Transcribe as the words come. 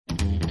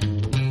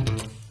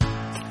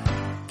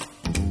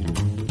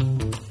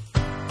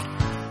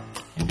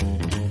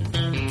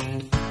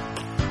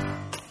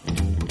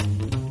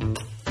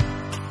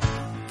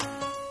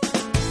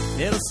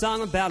little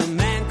song about a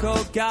man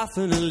called Garth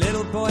and a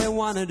little boy who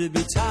wanted to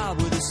be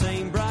tiled with the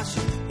same brush.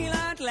 He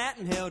liked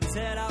Latin, held his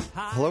head up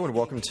high. Hello and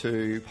welcome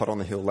to Pot on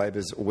the Hill,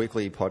 Labor's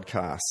weekly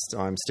podcast.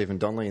 I'm Stephen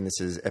Donnelly and this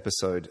is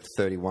episode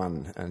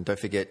 31. And don't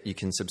forget, you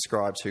can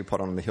subscribe to Pot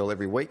on the Hill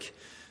every week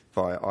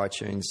via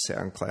iTunes,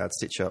 SoundCloud,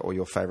 Stitcher, or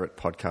your favourite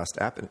podcast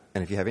app.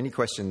 And if you have any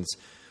questions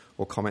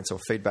or comments or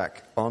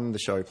feedback on the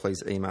show,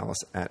 please email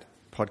us at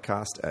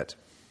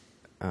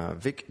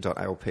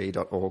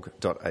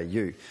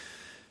podcast@vic.alp.org.au.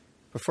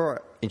 Before I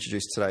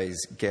introduce today's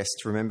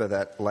guest, remember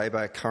that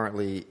Labor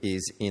currently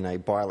is in a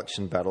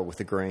by-election battle with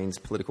the Greens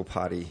political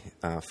party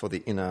for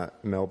the inner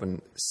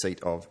Melbourne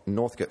seat of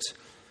Northcote.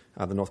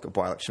 The Northcote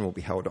by-election will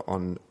be held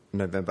on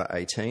November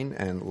 18,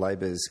 and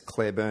Labor's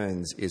Claire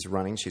Burns is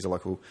running. She's a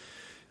local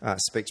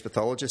speech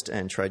pathologist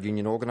and trade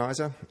union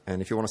organiser. And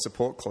if you want to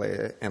support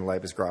Claire and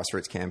Labor's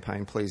grassroots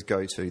campaign, please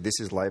go to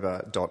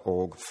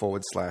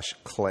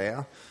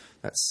thisislabour.org/Claire.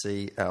 That's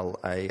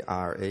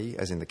CLARE,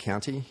 as in the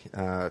county,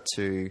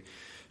 to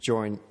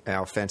join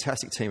our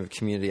fantastic team of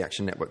Community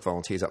Action Network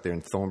volunteers up there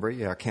in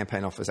Thornbury. Our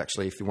campaign office,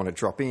 actually, if you want to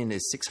drop in,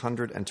 is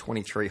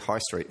 623 High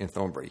Street in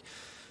Thornbury.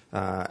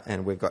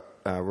 And we're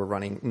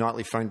running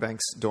nightly phone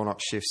banks, door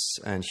knock shifts,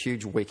 and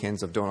huge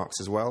weekends of door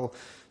knocks as well.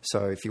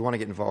 So if you want to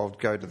get involved,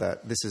 go to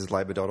that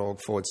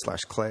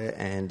thisislabour.org/Claire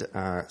and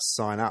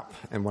sign up,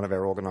 and one of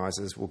our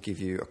organisers will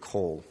give you a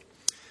call.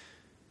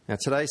 Now,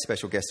 today's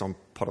special guest on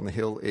Pot on the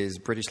Hill is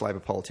British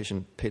Labor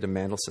politician Peter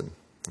Mandelson.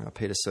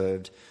 Peter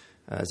served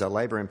as a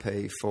Labor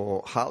MP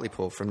for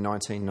Hartlepool from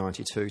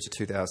 1992 to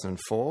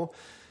 2004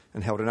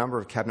 and held a number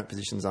of cabinet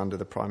positions under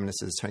the Prime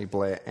Ministers Tony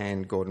Blair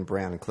and Gordon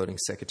Brown, including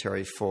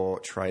Secretary for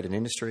Trade and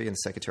Industry and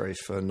Secretary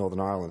for Northern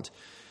Ireland,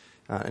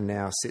 and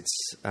now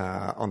sits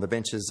on the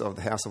benches of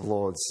the House of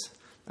Lords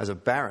as a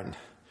Baron,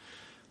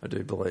 I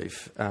do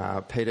believe.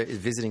 Peter is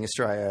visiting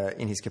Australia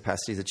in his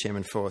capacity as the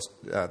chairman for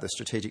the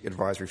strategic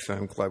advisory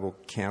firm Global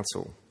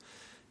Counsel.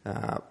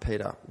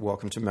 Peter,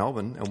 welcome to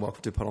Melbourne and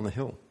welcome to Pot on the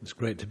Hill. It's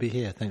great to be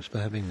here. Thanks for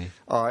having me.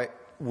 It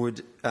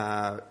would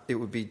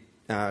be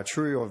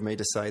true of me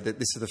to say that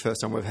this is the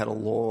first time we've had a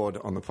Lord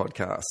on the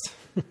podcast.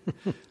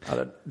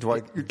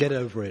 Get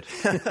over it.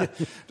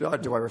 do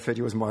I refer to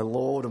you as my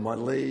Lord or my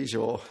Liege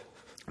or?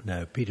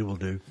 No, Peter will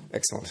do.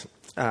 Excellent.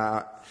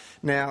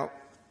 Now,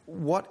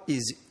 what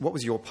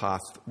was your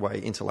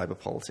pathway into Labor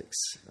politics?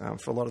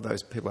 For a lot of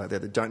those people out there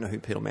that don't know who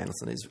Peter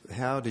Mandelson is,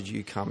 how did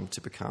you come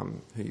to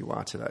become who you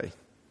are today?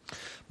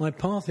 My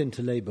path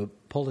into Labor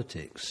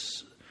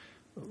politics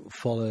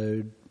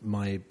followed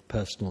my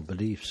personal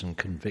beliefs and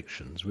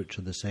convictions, which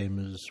are the same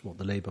as what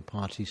the Labour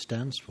Party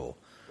stands for.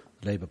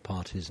 The Labour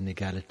Party is an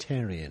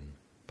egalitarian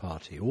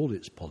party. All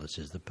its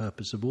policies, the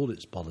purpose of all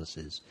its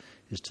policies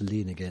is to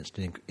lean against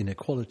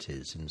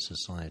inequalities in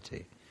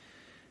society.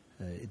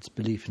 Its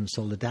belief in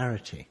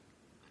solidarity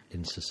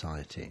in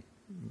society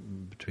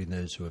between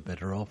those who are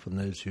better off and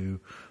those who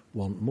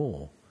want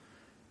more.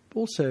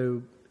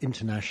 Also,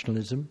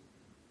 internationalism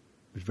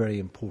is very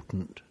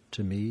important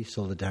to me.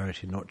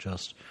 Solidarity not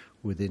just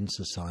within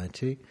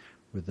society,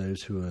 with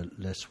those who are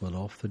less well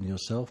off than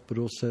yourself, but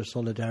also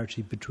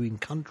solidarity between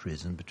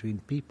countries and between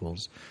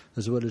peoples,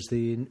 as well as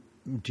the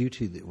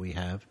duty that we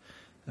have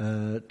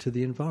to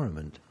the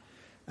environment.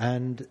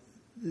 And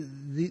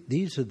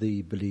these are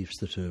the beliefs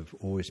that have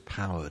always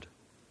powered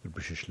the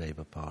British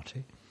Labour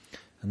Party,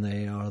 and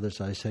they are,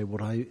 as I say,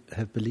 what I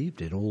have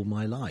believed in all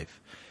my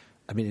life.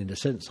 I mean, in a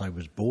sense, I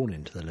was born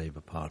into the Labour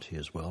Party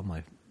as well.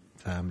 My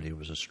family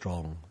was a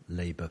strong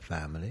Labour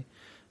family.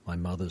 My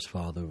mother's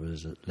father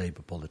was a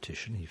Labour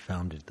politician. He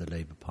founded the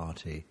Labour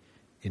Party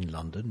in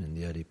London in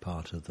the early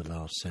part of the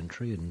last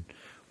century and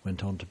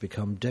went on to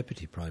become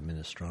Deputy Prime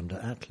Minister under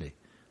Attlee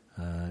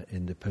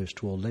in the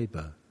post-war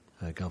Labour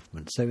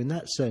government. So in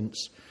that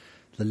sense,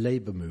 the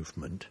Labour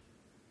movement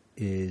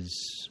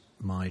is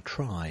my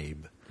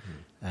tribe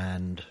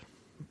and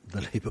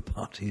the Labour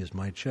Party is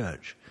my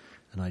church.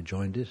 And I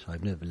joined it,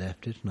 I've never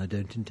left it, and I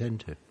don't intend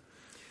to.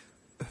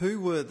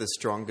 Who were the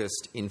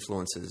strongest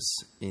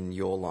influences in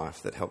your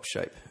life that helped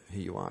shape who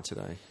you are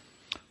today?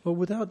 Well,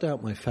 without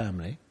doubt, my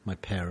family, my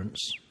parents,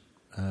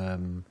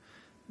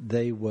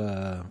 they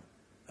were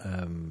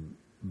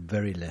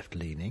very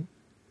left-leaning.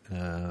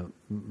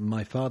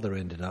 My father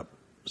ended up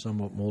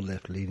somewhat more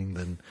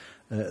left-leaning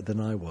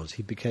than I was.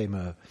 He became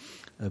a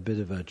bit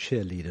of a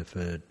cheerleader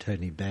for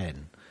Tony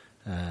Benn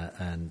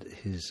and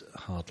his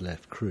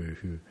hard-left crew,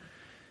 who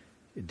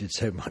did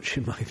so much,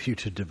 in my view,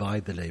 to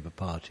divide the Labour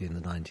Party in the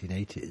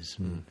 1980s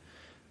and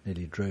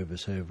nearly drove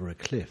us over a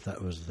cliff.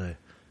 That was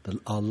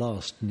our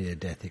last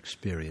near-death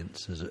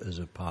experience as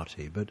a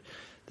party. But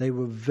they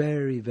were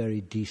very,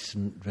 very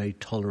decent, very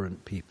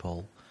tolerant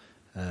people.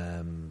 They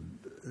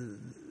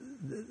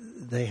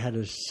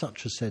had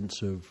such a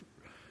sense of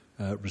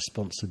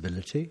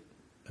responsibility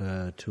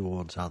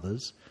towards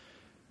others.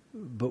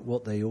 But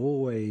what they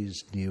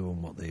always knew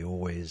and what they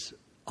always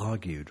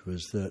argued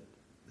was that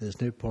there's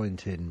no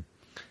point in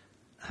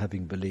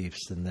having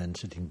beliefs and then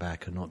sitting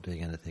back and not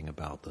doing anything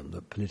about them,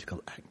 that political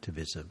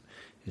activism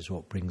is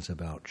what brings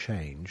about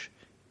change.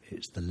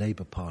 It's the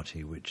Labour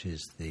Party which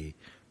is the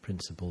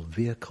principal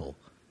vehicle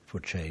for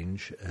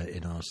change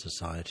in our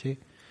society,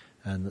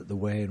 and that the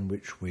way in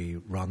which we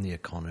run the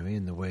economy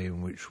and the way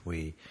in which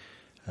we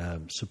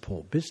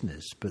support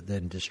business, but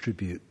then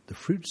distribute the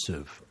fruits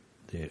of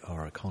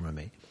our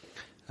economy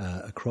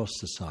across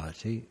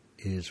society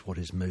is what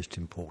is most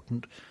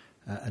important.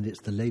 And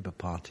it's the Labour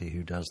Party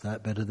who does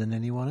that better than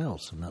anyone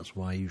else, and that's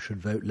why you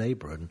should vote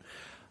Labour. And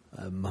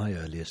my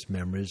earliest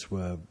memories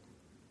were,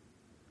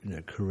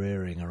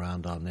 careering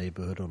around our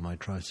neighbourhood on my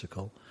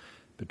tricycle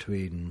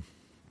between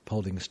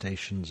polling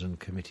stations and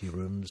committee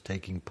rooms,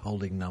 taking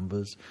polling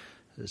numbers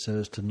so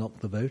as to knock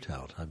the vote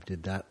out. I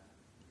did that,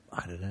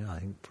 I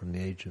think from the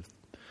age of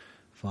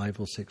 5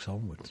 or 6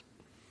 onwards.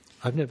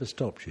 I've never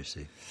stopped, you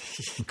see.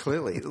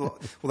 Clearly. Well,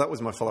 that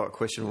was my follow-up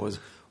question was,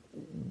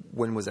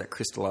 when was that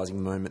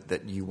crystallising moment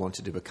that you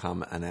wanted to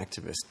become an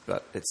activist?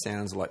 But it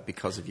sounds like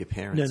because of your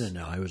parents.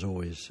 No. I was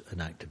always an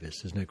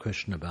activist. There's no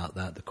question about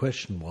that. The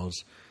question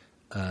was,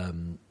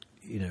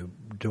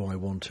 do I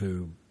want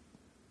to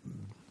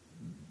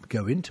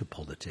go into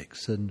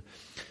politics? And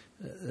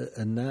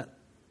that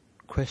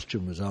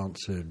question was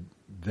answered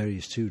very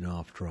soon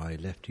after I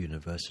left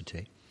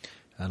university.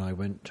 And I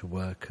went to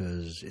work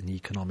in the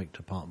economic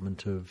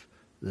department of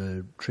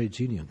the Trades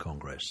Union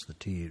Congress,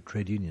 the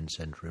Trade Union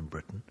Centre in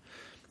Britain.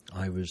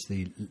 I was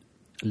the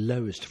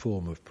lowest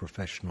form of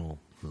professional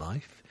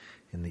life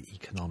in the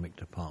economic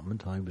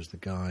department. I was the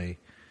guy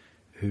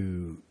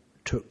who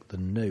took the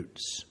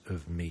notes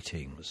of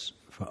meetings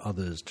for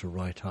others to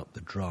write up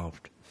the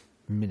draft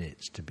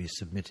minutes to be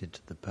submitted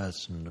to the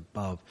person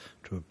above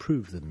to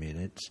approve the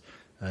minutes,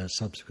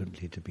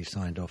 subsequently to be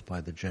signed off by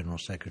the General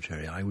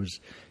Secretary. I was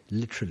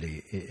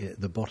literally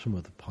at the bottom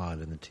of the pile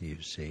in the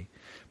TUC,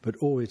 but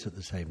always at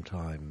the same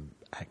time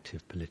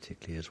active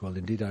politically as well.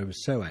 Indeed, I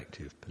was so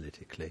active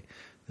politically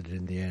that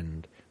in the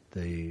end,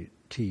 the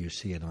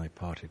TUC and I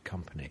parted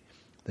company.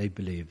 They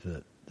believed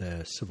that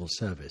their civil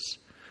service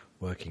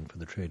working for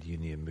the trade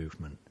union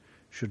movement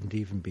shouldn't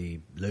even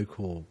be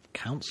local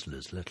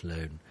councillors, let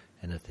alone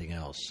anything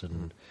else.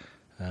 And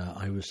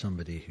I was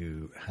somebody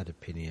who had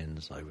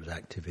opinions. I was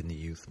active in the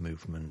youth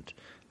movement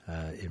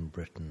in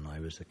Britain. I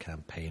was a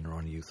campaigner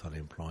on youth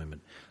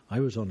unemployment.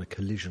 I was on a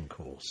collision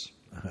course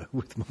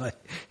with my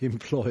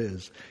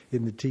employers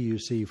in the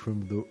TUC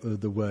from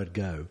the word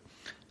go.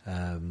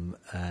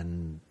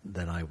 And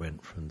then I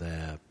went from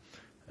there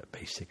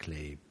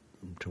basically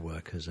to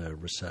work as a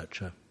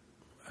researcher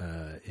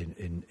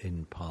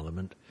in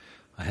Parliament.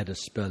 I had a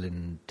spell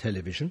in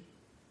television.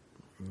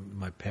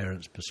 My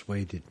parents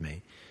persuaded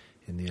me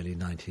in the early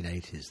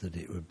 1980s that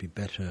it would be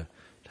better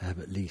to have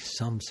at least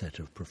some set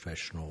of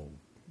professional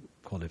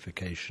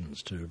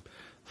qualifications to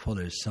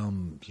follow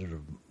some sort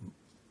of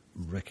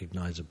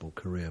recognisable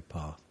career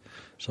path.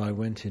 So I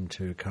went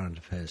into current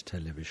affairs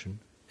television,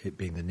 it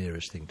being the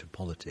nearest thing to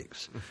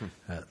politics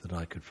that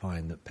I could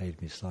find that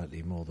paid me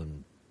slightly more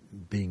than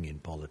being in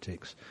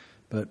politics.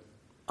 But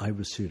I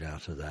was sued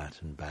out of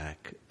that and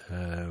back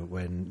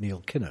when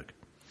Neil Kinnock,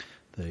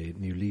 the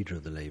new leader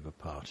of the Labour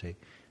Party,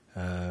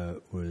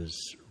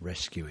 was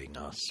rescuing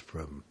us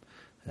from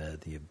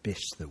the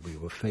abyss that we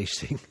were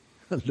facing,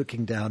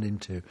 looking down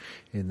into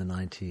in the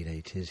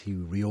 1980s. He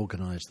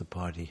reorganised the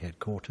party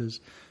headquarters,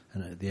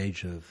 and at the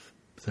age of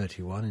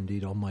 31,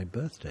 indeed on my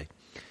birthday,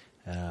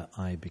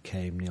 I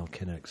became Neil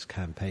Kinnock's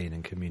campaign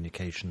and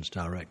communications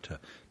director,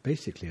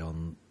 basically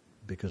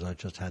because I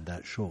just had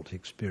that short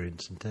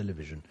experience in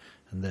television,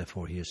 and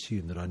therefore he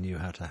assumed that I knew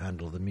how to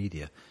handle the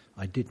media.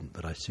 I didn't,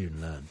 but I soon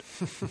learned.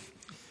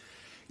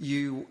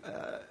 You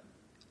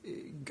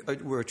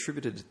were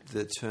attributed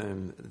the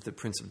term the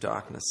Prince of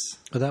Darkness.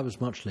 But that was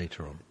much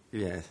later on.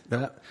 Yeah.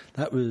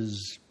 That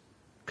was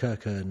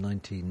Kirker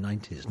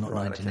 1990s, not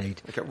right,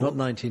 1980s. Okay, well,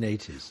 not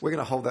 1980s. We're going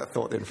to hold that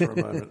thought then for a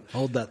moment.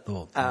 Hold that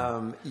thought.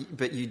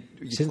 But you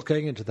since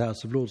going into the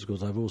House of Lords, of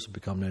course, I've also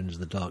become known as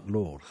the Dark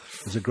Lord.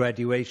 There's a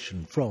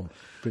graduation from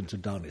Prince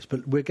of Darkness,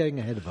 but we're going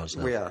ahead of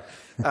ourselves. We are.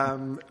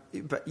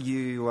 But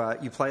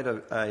you played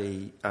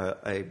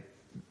a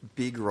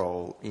big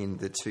role in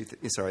the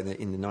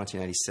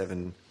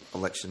 1987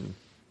 election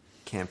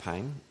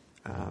campaign,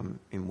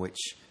 in which.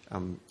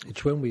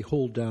 It's when we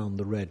hauled down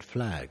the red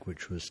flag,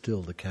 which was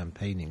still the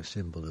campaigning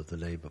symbol of the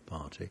Labour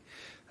Party,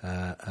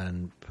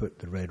 and put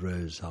the red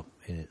rose up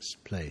in its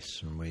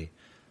place, and we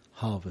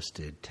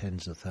harvested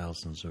tens of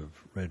thousands of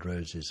red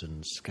roses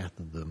and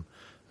scattered them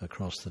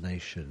across the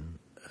nation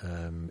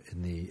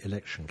in the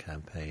election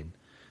campaign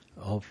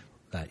of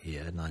that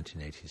year,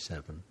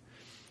 1987,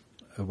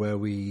 where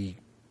we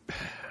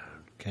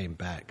came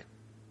back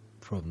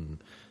from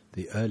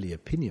the early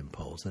opinion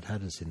polls that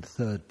had us in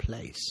third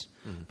place.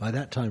 By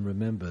that time,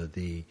 remember,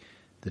 the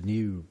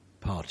new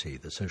party,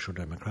 the Social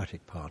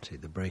Democratic Party,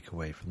 the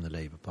breakaway from the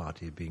Labour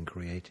Party, had been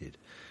created.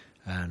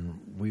 And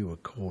we were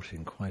caught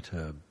in quite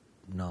a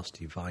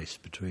nasty vice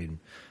between,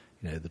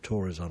 the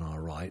Tories on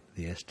our right,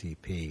 the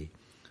SDP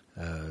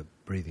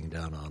breathing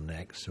down our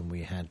necks, and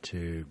we had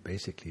to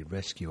basically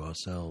rescue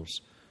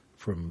ourselves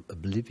from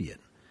oblivion.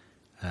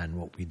 And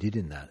what we did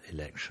in that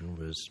election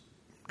was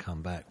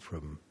come back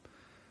from,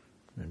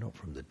 not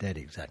from the dead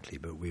exactly,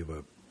 but we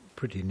were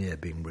pretty near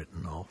being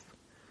written off,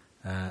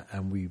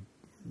 and we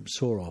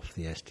saw off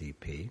the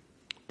SDP,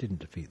 didn't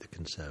defeat the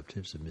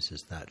Conservatives and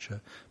Mrs.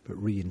 Thatcher, but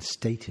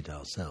reinstated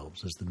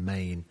ourselves as the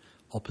main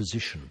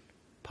opposition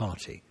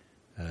party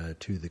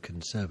to the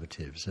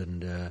Conservatives.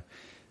 And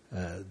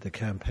the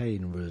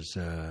campaign was,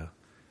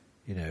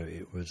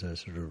 it was a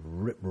sort of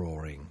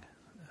rip-roaring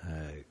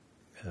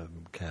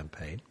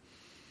campaign.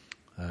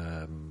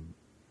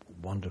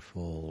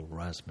 Wonderful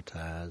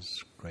razzmatazz,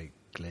 great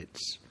glitz,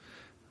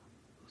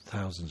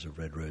 thousands of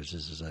red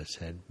roses, as I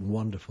said,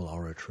 wonderful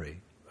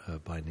oratory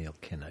by Neil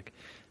Kinnock.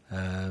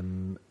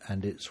 And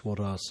it's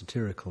what our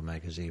satirical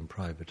magazine,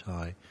 Private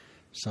Eye,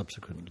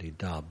 subsequently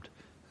dubbed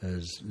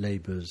as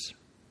Labour's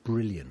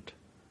brilliant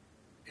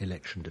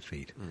election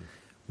defeat.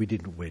 We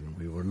didn't win.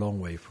 We were a long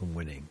way from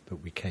winning,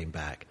 but we came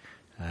back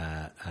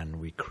and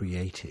we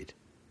created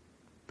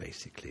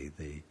basically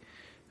the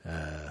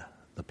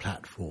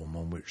platform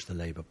on which the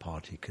Labour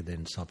Party could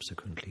then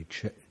subsequently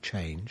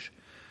change,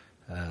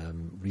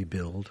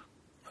 rebuild,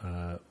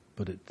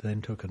 but it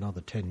then took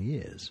another 10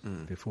 years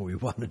before we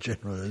won a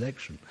general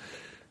election.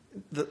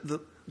 The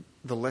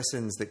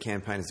lessons that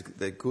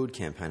good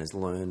campaigners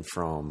learn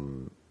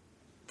from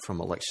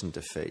election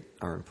defeat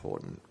are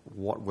important.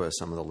 What were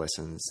some of the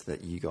lessons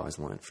that you guys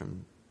learned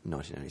from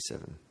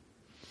 1987?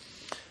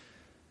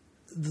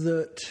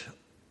 That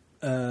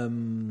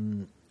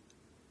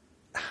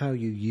how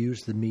you use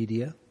the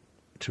media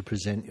to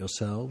present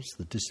yourselves,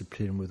 the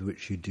discipline with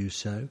which you do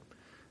so,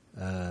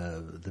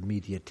 the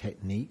media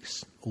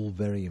techniques, all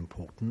very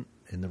important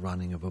in the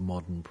running of a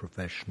modern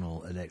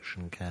professional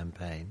election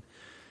campaign.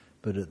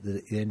 But at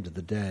the end of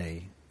the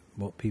day,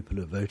 what people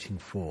are voting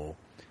for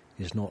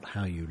is not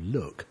how you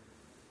look,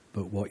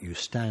 but what you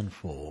stand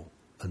for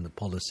and the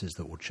policies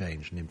that will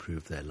change and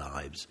improve their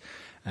lives.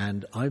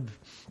 And I've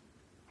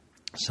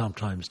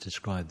sometimes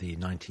described the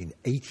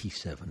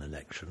 1987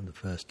 election, the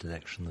first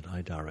election that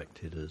I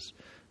directed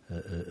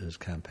as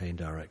campaign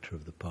director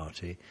of the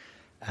party,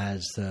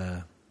 as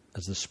the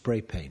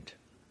spray paint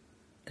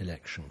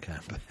election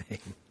campaign.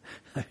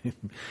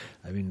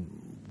 I mean,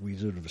 we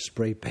sort of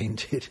spray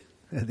painted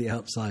the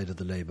outside of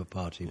the Labour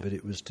Party, but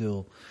it was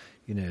still,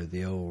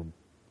 the old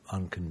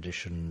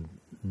unconditioned,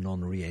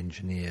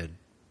 non-re-engineered,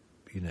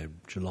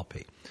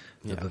 jalopy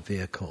of a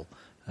vehicle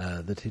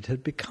that it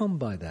had become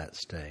by that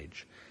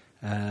stage.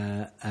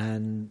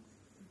 And,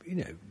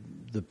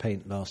 the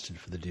paint lasted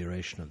for the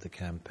duration of the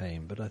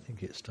campaign, but I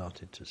think it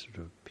started to sort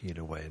of peel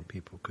away and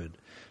people could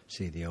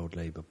see the old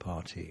Labour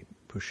Party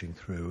pushing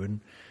through.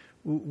 And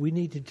we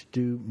needed to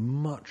do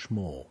much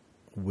more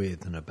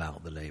with and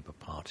about the Labour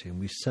Party, and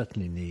we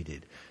certainly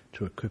needed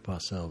to equip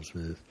ourselves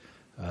with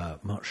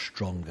much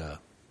stronger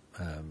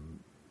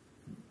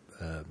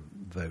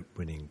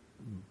vote-winning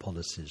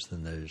policies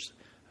than those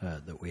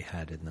that we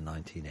had in the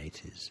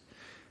 1980s.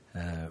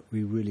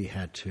 We really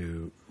had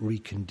to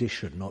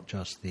recondition not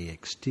just the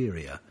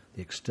exterior,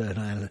 the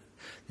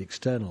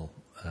external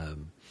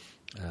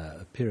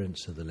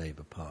appearance of the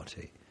Labour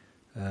Party,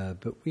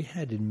 but we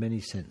had in many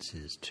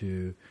senses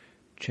to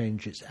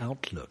change its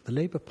outlook. The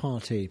Labour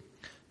Party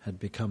had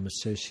become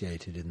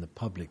associated in the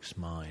public's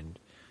mind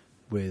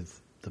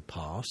with the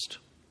past,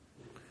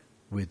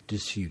 with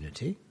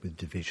disunity, with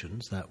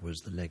divisions. That was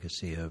the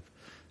legacy of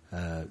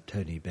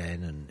Tony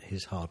Benn and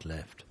his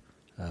hard-left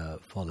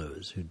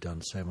followers who'd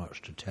done so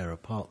much to tear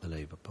apart the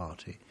Labour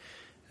Party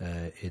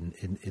in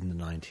the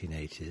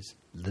 1980s.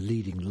 The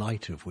leading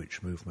light of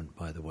which movement,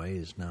 by the way,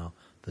 is now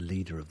the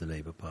leader of the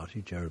Labour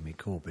Party, Jeremy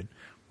Corbyn.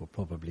 We'll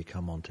probably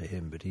come on to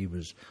him, but he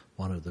was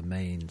one of the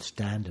main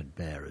standard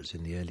bearers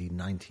in the early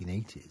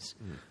 1980s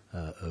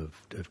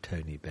of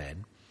Tony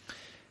Benn.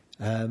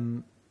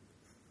 The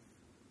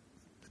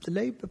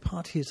Labour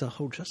Party as a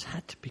whole just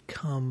had to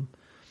become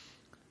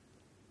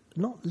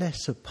not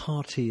less a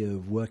party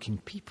of working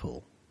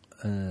people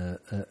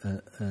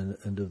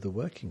and of the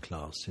working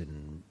class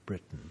in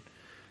Britain,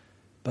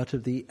 but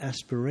of the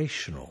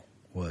aspirational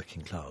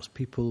working class,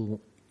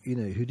 people,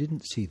 who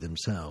didn't see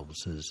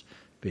themselves as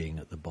being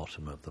at the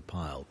bottom of the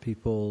pile,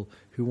 people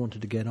who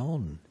wanted to get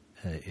on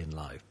in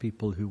life,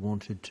 people who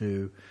wanted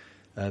to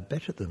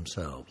better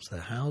themselves, their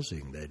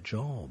housing, their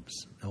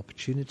jobs,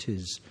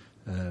 opportunities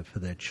for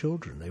their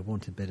children. They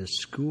wanted better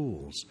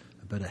schools,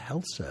 a better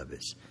health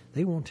service.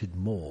 They wanted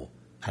more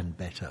and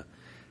better.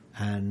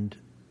 And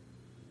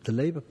the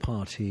Labour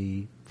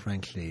Party,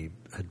 frankly,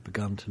 had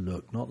begun to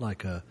look not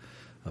like a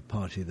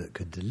party that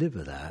could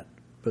deliver that,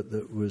 but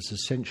that was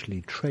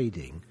essentially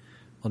trading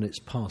on its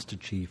past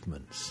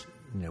achievements,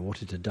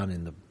 what it had done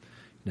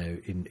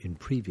in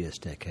previous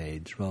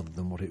decades, rather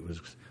than what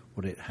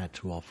it had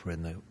to offer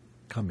in the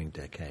coming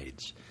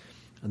decades.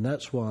 And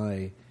that's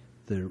why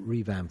the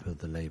revamp of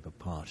the Labour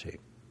Party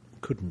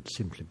couldn't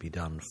simply be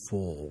done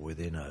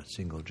within a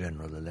single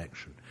general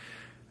election.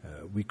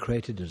 We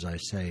created, as I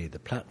say, the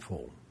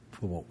platform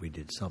for what we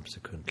did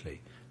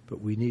subsequently, but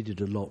we needed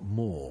a lot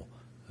more,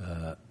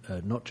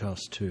 not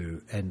just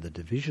to end the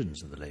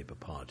divisions of the Labour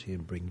Party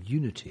and bring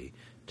unity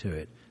to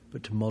it,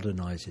 but to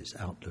modernise its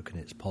outlook and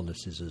its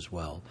policies as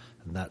well,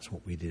 and that's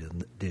what we did in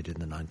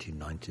the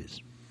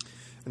 1990s.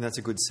 And that's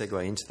a good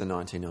segue into the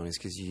 1990s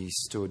because you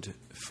stood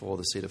for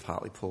the seat of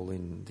Hartlepool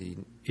in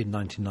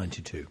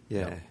 1992.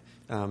 Yeah.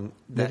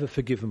 Never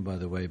forgiven, by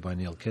the way, by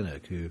Neil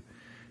Kinnock, who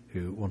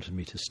wanted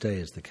me to stay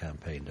as the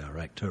campaign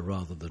director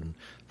rather than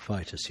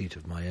fight a seat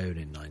of my own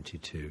in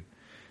 92.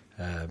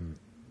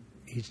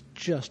 He's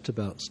just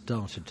about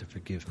started to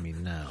forgive me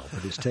now,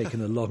 but it's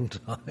taken a long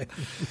time.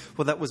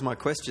 Well, that was my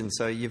question.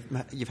 So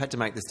you've had to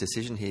make this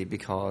decision here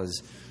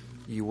because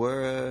you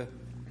were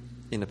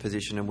in a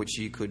position in which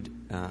you could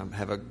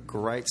have a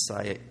great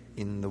say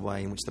in the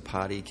way in which the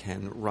party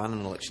can run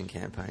an election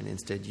campaign.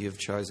 Instead, you've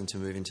chosen to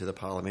move into the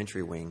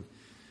parliamentary wing.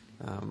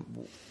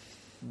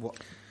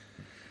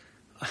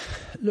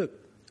 Look,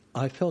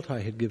 I felt I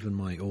had given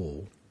my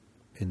all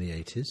in the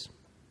 80s.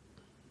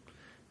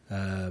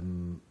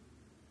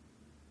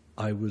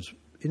 I was,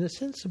 in a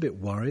sense, a bit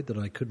worried that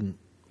I couldn't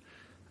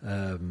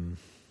do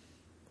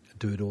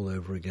it all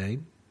over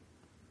again.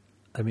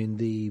 I mean,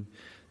 the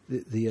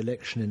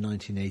election in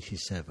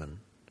 1987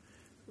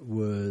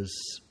 was,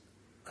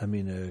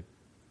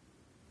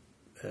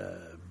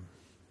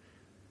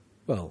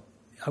 well,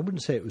 I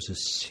wouldn't say it was a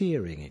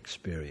searing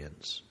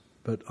experience,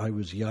 but I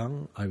was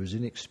young, I was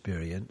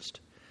inexperienced.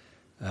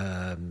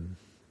 I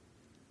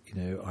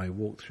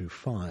walked through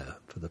fire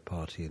for the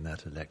party in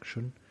that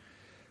election,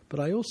 but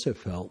I also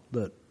felt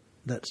that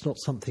that's not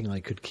something I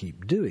could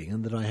keep doing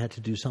and that I had to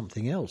do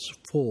something else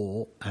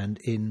for and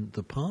in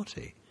the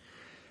party.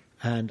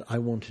 And I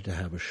wanted to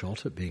have a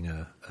shot at being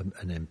an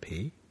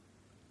MP.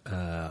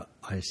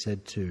 I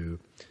said to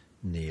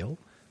Neil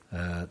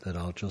that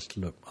I'll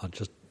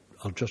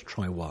just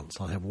try once.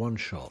 I'll have one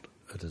shot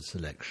at a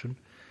selection,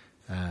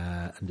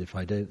 and if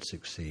I don't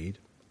succeed,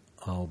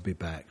 I'll be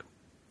back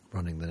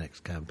running the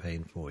next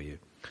campaign for you.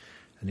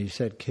 And he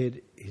said,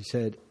 "Kid," he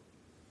said,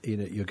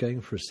 "you're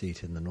going for a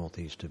seat in the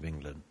northeast of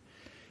England."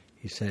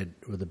 He said,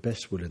 "With the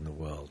best will in the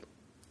world,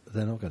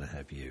 they're not going to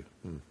have you.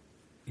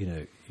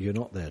 You're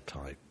not their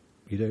type.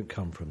 You don't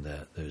come from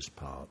those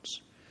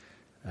parts.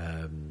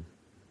 They're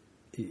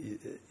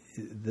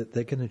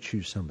going to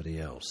choose somebody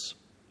else.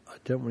 I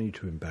don't want you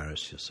to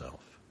embarrass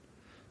yourself."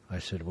 I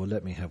said, "Well,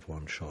 let me have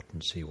one shot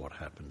and see what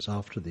happens."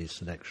 After the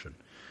selection,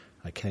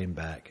 I came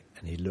back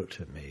and he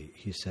looked at me.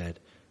 He said,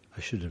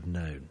 "I should have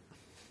known.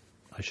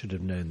 I should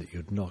have known that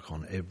you'd knock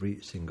on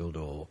every single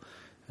door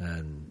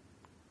and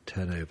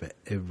turn over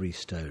every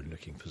stone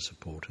looking for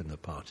support in the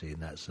party in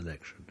that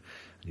selection.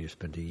 And you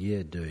spent a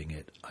year doing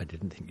it. I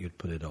didn't think you'd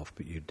pull it off,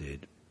 but you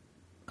did.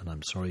 And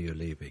I'm sorry you're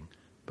leaving,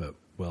 but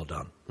well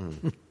done."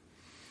 Mm.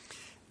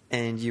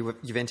 And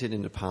you've entered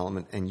into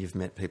Parliament and you've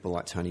met people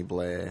like Tony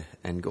Blair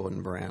and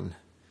Gordon Brown.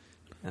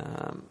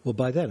 Well,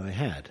 by then I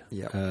had.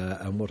 Yep.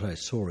 And what I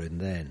saw in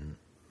then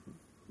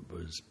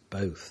was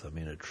both,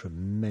 a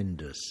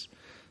tremendous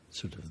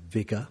sort of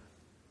vigour,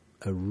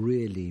 a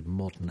really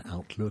modern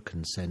outlook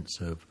and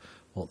sense of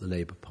what the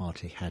Labour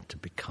Party had to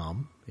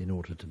become in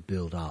order to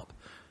build up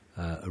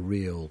a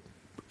real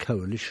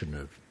coalition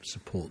of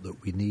support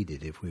that we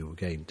needed if we were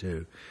going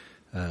to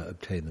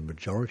obtain the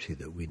majority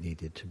that we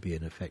needed to be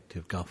an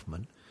effective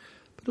government,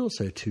 but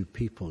also two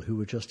people who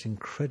were just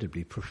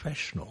incredibly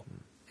professional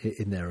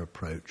in their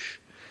approach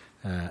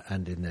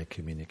and in their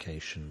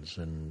communications.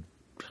 And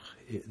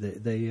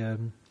they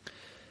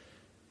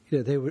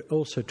were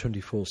also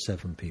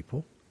 24/7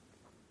 people.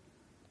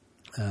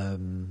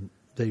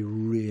 They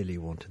really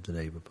wanted the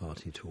Labour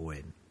Party to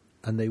win,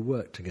 and they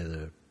worked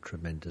together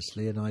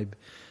tremendously. And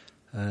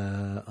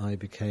I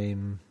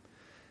became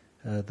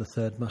the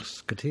third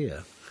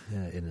musketeer,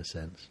 in a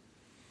sense.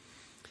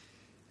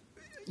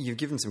 You've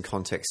given some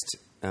context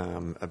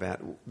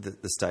about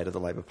the state of the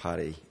Labour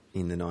Party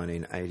in the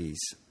 1980s,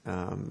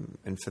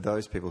 and for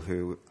those people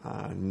who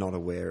are not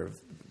aware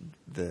of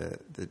the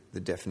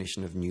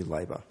definition of New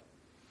Labour.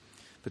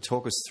 But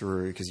talk us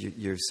through, because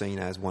you're seen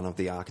as one of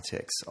the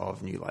architects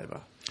of New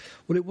Labour.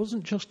 Well, it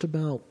wasn't just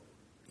about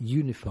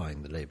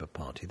unifying the Labour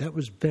Party. That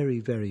was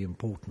very, very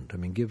important.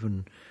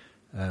 Given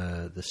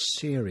the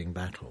searing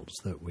battles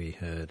that we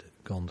had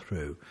gone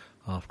through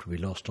after we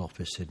lost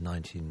office in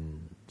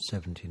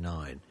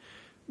 1979,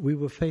 we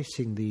were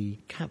facing the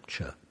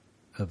capture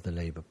of the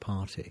Labour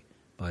Party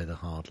by the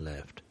hard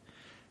left.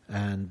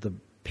 And the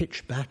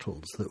pitched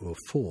battles that were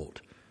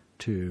fought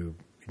to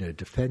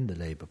defend the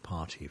Labour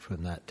Party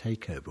from that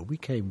takeover, we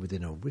came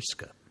within a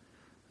whisker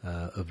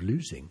of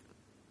losing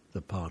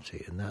the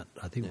party, and that,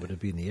 I think, would have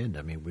been the end.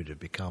 We'd have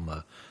become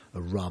a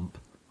rump,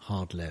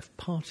 hard-left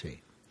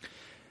party.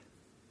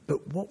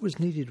 But what was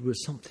needed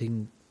was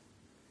something,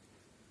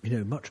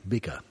 much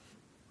bigger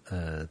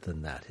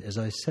than that. As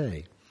I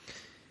say,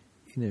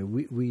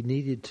 we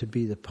needed to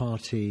be the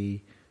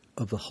party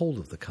of the whole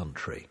of the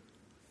country,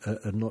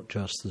 and not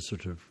just the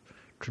sort of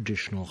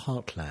traditional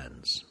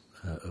heartlands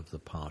of the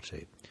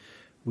party.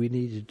 We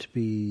needed to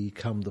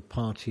become the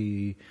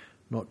party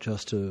not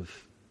just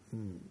of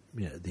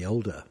the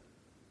older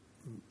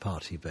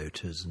party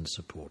voters and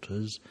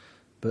supporters,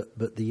 but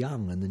the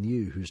young and the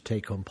new whose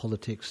take on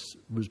politics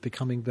was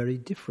becoming very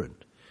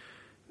different.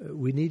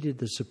 We needed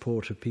the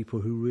support of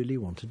people who really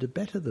wanted to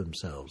better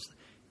themselves.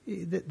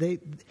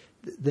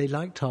 They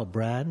liked our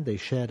brand, they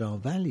shared our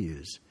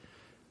values,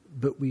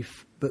 but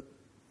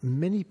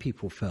many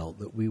people felt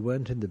that we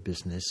weren't in the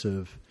business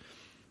of,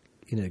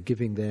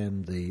 giving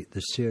them the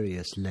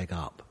serious leg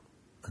up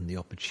and the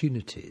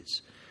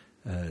opportunities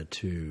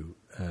to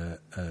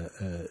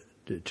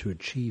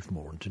achieve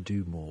more and to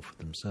do more for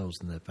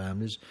themselves and their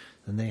families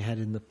than they had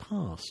in the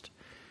past.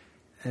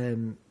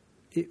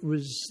 It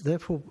was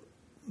therefore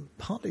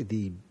partly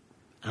the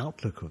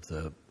outlook of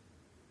the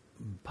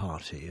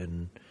party,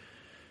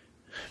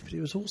 but it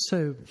was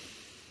also,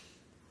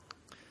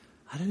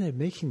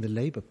 making the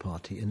Labour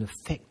Party an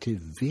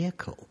effective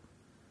vehicle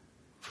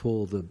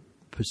for the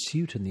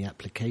pursuit and the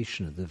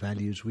application of the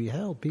values we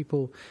held.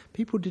 People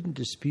didn't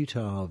dispute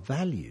our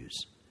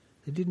values.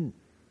 They didn't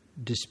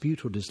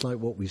dispute or dislike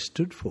what we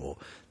stood for.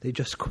 They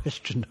just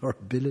questioned our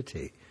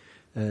ability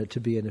to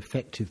be an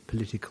effective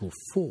political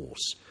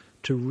force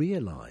to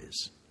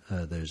realise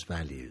those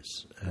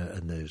values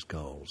and those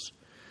goals.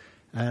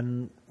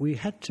 And we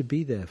had to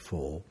be,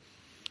 therefore,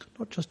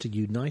 not just a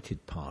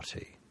united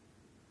party,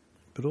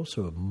 but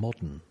also a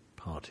modern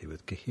party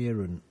with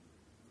coherent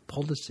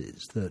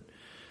policies that,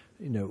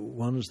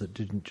 ones that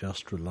didn't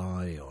just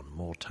rely on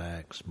more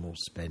tax, more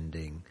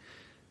spending.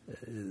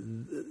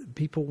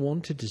 People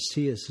wanted to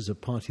see us as a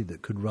party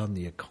that could run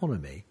the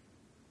economy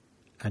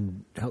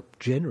and help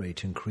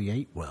generate and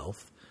create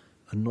wealth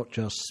and not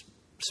just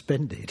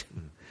spend it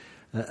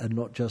and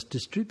not just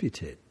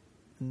distribute it.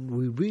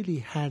 We really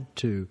had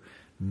to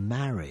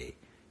marry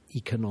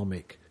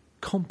economic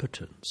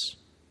competence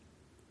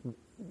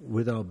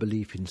with our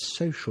belief in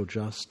social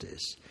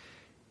justice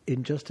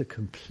in just a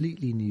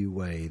completely new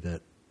way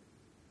that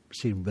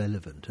seemed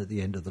relevant at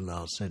the end of the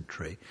last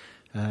century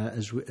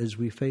as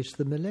we face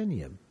the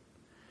millennium.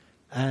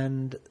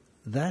 And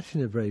that,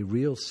 in a very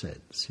real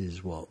sense,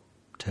 is what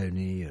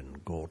Tony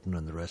and Gordon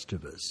and the rest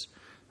of us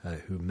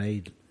who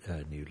made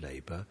New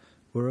Labour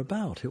were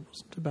about. It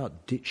wasn't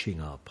about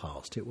ditching our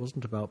past. It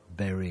wasn't about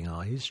burying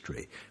our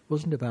history. It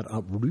wasn't about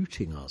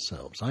uprooting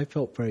ourselves. I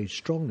felt very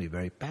strongly,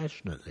 very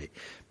passionately,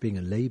 being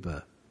a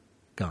Labour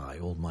guy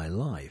all my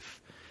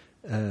life,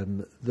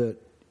 that,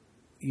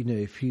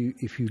 if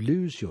you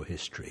lose your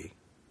history,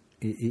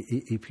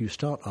 if you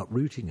start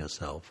uprooting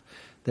yourself,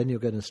 then you're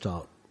going to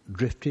start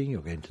drifting,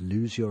 you're going to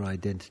lose your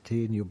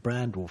identity, and your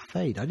brand will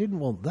fade. I didn't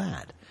want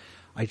that.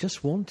 I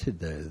just wanted,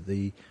 though,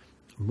 the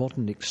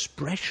modern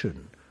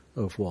expression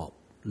of what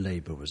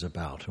Labour was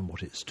about and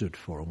what it stood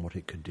for and what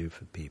it could do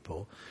for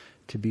people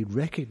to be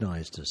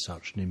recognised as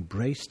such and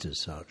embraced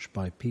as such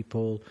by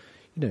people,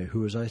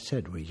 who, as I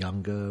said, were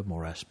younger,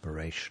 more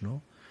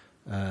aspirational,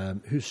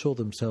 who saw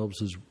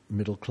themselves as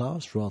middle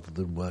class rather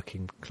than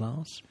working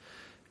class,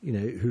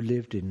 who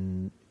lived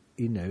in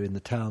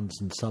the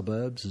towns and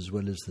suburbs as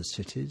well as the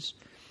cities.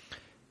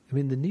 I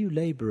mean, the New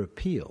Labour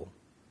appeal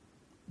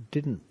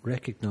didn't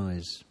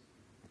recognise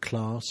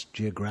class,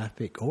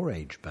 geographic or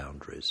age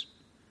boundaries.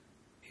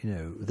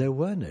 There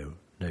were no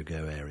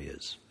no-go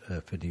areas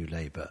for New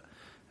Labour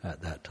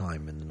at that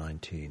time in the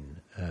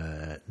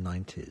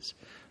 1990s.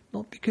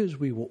 Not because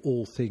we were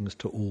all things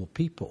to all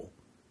people.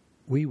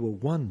 We were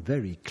one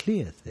very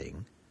clear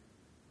thing,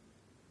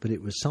 but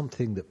it was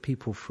something that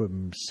people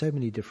from so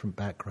many different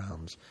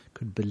backgrounds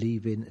could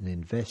believe in and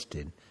invest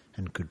in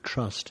and could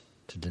trust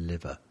to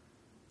deliver.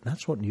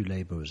 That's what New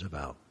Labour was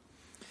about.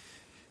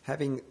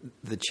 Having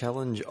the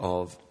challenge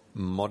of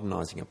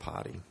modernising a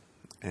party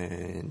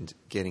and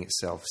getting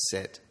itself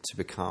set to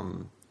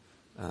become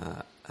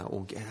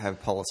or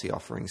have policy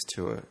offerings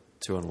to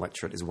an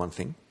electorate is one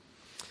thing,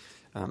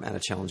 and a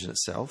challenge in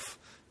itself.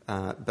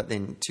 But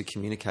then to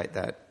communicate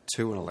that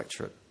to an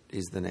electorate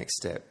is the next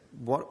step.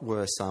 What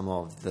were some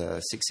of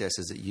the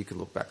successes that you could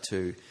look back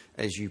to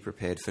as you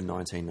prepared for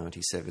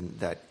 1997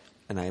 that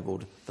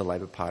enabled the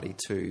Labor Party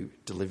to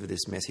deliver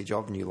this message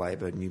of New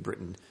Labour, New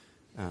Britain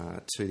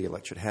to the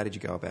electorate? How did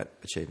you go about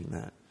achieving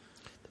that?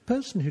 The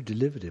person who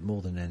delivered it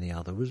more than any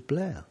other was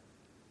Blair.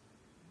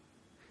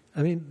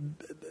 I mean,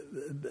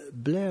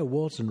 Blair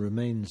was and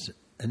remains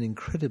an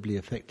incredibly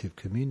effective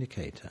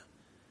communicator,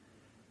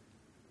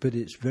 but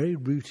it's very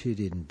rooted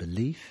in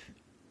belief,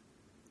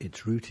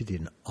 it's rooted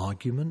in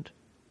argument,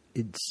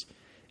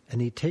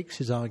 and he takes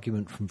his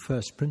argument from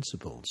first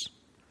principles.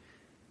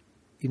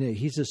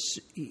 He's a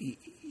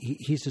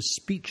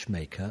speech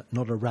maker,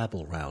 not a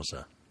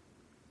rabble-rouser.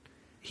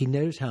 He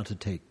knows how to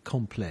take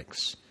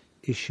complex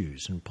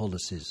issues and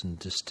policies and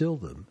distill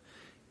them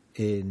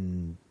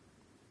in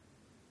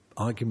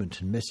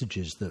argument and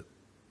messages that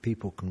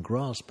people can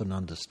grasp and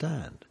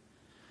understand.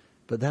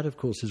 But that, of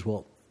course, is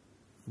what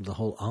the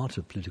whole art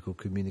of political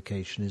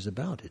communication is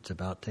about. It's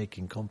about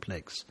taking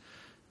complex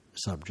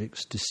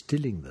subjects,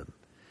 distilling them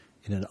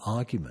in an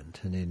argument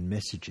and in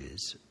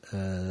messages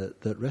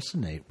that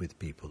resonate with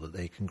people, that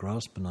they can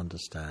grasp and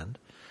understand,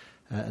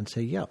 and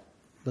say, yeah,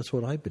 that's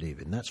what I believe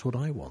in, that's what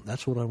I want,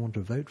 that's what I want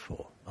to vote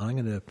for.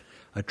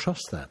 I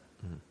trust that.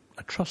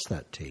 I trust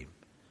that team.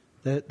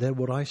 They're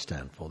what I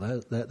stand for.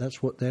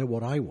 They're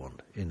what I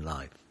want in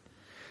life.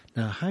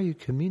 Now, how you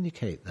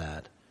communicate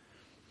that,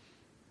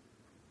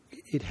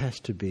 it has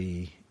to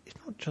be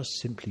it's not just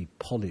simply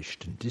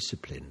polished and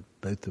disciplined,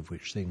 both of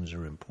which things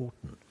are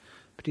important,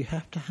 but you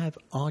have to have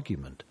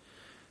argument.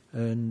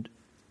 And,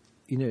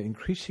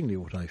 increasingly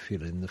what I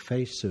feel in the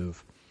face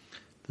of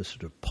the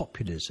sort of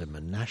populism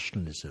and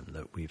nationalism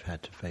that we've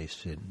had to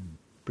face in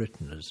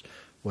Britain as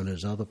well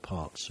as other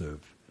parts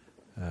of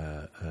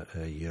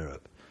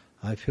Europe,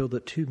 I feel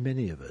that too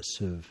many of us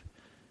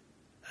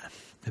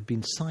have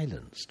been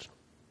silenced.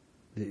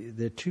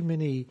 There are too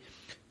many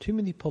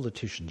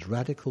politicians,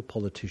 radical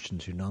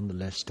politicians, who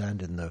nonetheless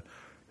stand in the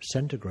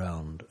centre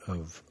ground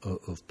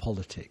of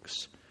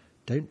politics,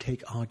 don't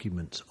take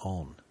arguments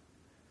on.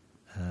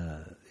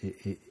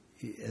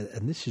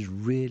 And this is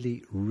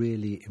really,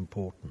 really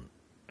important,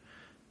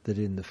 that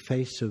in the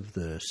face of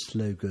the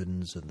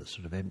slogans and the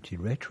sort of empty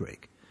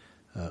rhetoric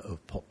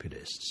of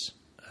populists,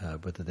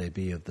 whether they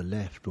be of the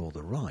left or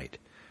the right,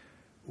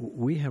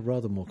 we have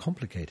rather more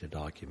complicated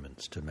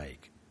arguments to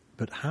make.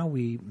 But how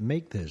we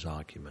make those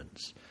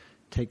arguments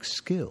takes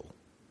skill.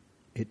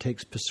 It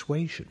takes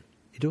persuasion.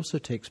 It also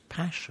takes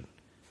passion.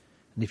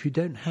 And if you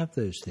don't have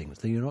those things,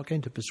 then you're not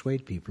going to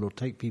persuade people or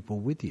take people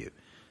with you.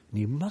 And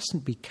you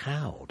mustn't be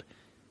cowed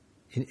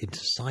into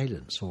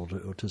silence or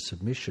to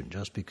submission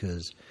just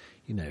because,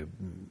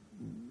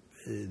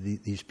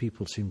 these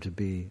people seem to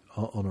be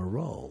on a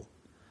roll.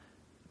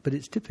 But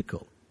it's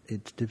difficult.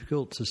 It's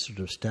difficult to sort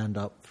of stand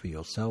up for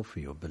yourself, for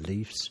your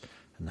beliefs,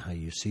 and how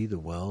you see the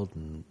world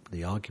and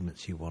the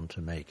arguments you want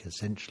to make,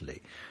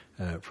 essentially,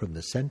 from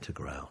the centre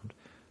ground,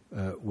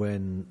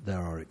 when there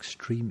are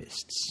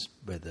extremists,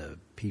 whether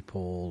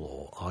people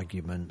or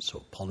arguments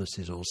or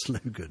policies or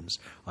slogans,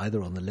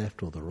 either on the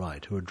left or the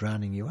right, who are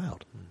drowning you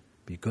out.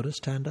 But you've got to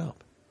stand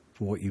up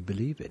for what you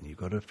believe in. You've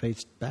got to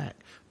face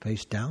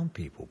down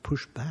people,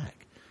 push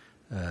back,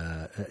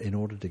 in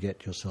order to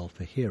get yourself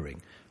a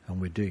hearing. And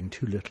we're doing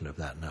too little of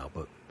that now.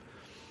 But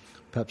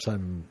perhaps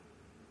I'm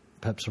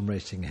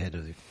racing ahead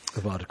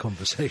of our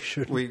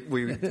conversation.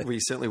 We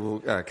certainly will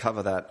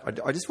cover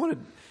that. I just wanted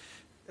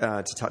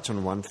to touch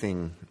on one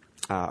thing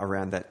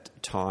around that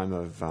time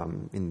of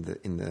in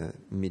the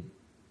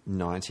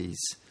mid-90s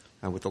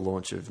with the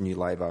launch of New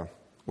Labour,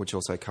 which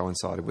also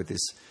coincided with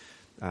this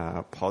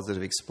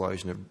positive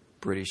explosion of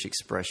British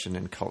expression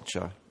and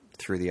culture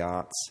through the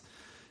arts.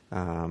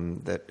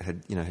 That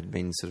had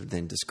been sort of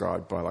then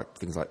described by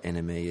things like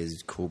NME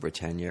as Cool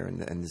Britannia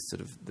and this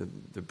sort of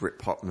the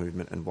Britpop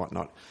movement and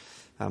whatnot.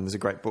 There's a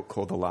great book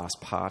called The Last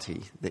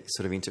Party that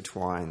sort of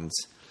intertwines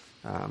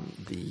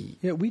the...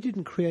 Yeah, we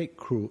didn't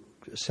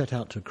set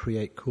out to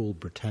create Cool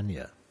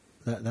Britannia.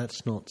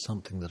 That's not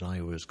something that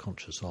I was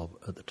conscious of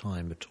at the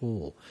time at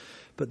all.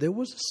 But there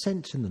was a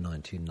sense in the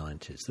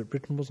 1990s that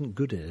Britain wasn't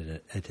good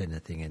at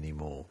anything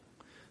anymore,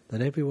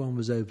 that everyone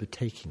was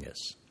overtaking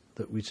us,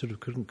 that we sort of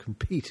couldn't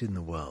compete in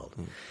the world.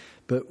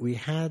 But we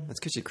had... That's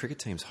because your cricket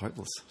team's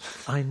hopeless.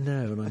 I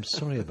know, and I'm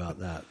sorry about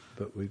that,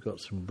 but we've got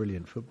some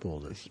brilliant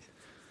footballers.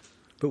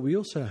 But we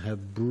also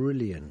have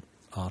brilliant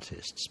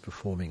artists,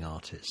 performing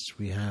artists.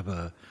 We have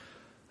a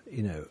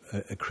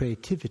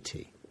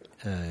creativity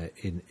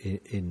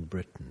in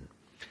Britain,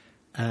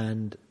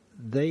 and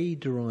they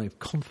derive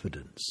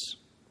confidence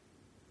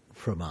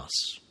from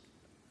us.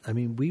 I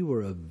mean, we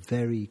were a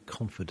very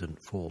confident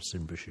force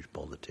in British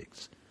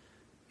politics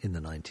in the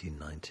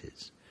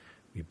 1990s.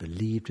 We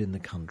believed in the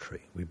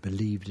country. We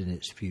believed in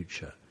its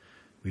future.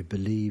 We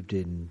believed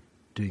in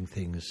doing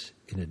things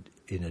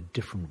in a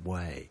different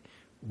way.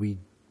 We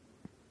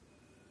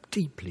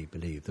deeply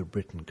believed that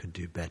Britain could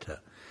do better.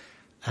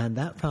 And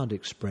that found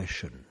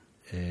expression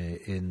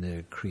in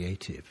the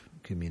creative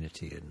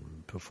community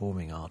and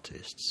performing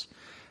artists.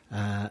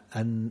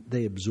 And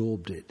they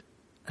absorbed it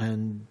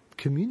and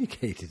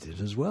communicated it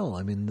as well.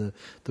 I mean,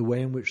 the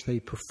way in which they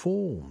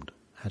performed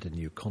had a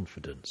new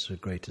confidence, a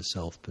greater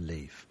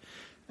self-belief.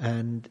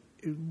 And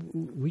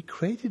we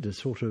created a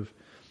sort of,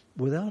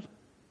 without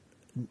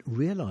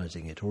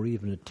realising it or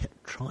even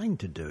trying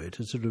to do it,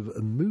 a sort of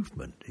a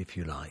movement, if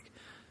you like.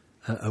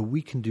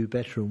 We can do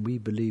better, and we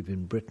believe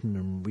in Britain,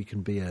 and we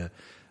can be a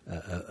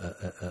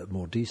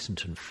more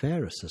decent and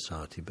fairer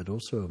society, but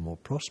also a more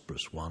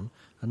prosperous one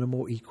and a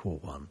more equal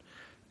one.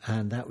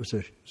 And that was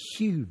a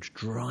huge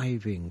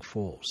driving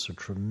force, a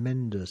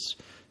tremendous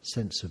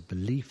sense of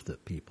belief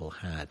that people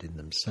had in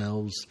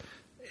themselves,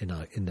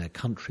 in their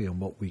country,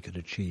 and what we could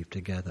achieve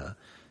together.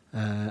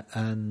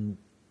 And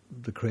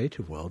the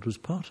creative world was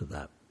part of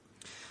that.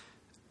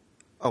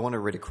 I want to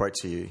read a quote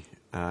to you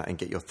and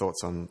get your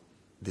thoughts on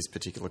this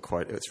particular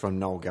quote. It's from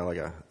Noel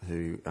Gallagher,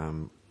 who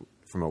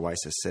from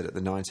Oasis said at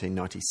the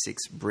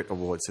 1996 Brit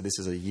Awards, so this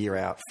is a year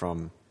out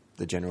from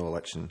the general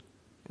election,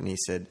 and he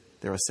said,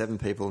 "There are 7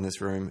 people in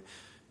this room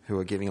who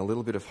are giving a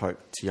little bit of hope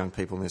to young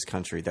people in this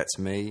country. That's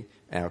me,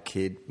 our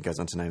kid," he goes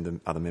on to name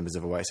the other members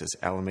of Oasis,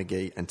 Alan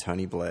McGee and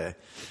Tony Blair.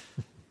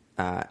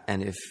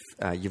 And if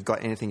you've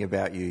got anything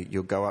about you,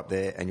 you'll go up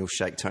there and you'll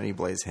shake Tony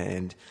Blair's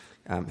hand.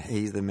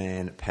 He's the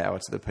man, power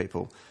to the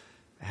people.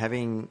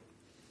 Having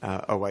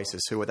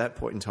Oasis, who at that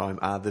point in time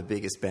are the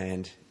biggest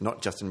band,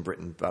 not just in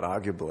Britain, but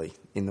arguably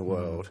in the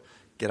world,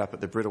 get up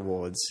at the Brit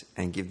Awards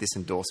and give this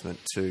endorsement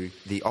to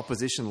the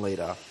opposition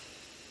leader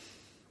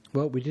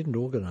Well, we didn't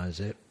organise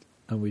it,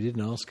 and we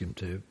didn't ask him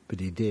to, but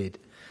he did,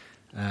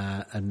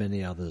 and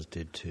many others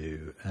did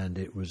too. And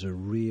it was a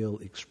real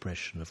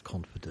expression of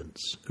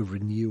confidence, a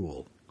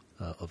renewal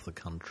of the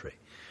country.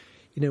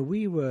 You know,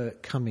 we were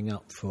coming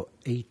up for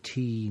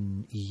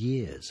 18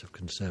 years of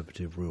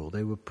Conservative rule.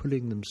 They were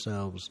pulling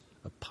themselves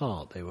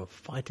apart. They were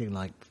fighting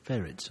like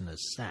ferrets in a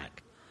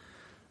sack.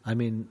 I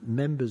mean,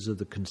 members of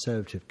the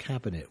Conservative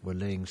cabinet were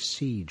laying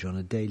siege on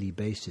a daily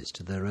basis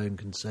to their own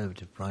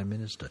Conservative Prime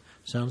Minister.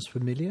 Sounds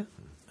familiar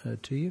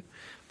to you?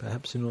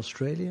 Perhaps in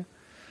Australia?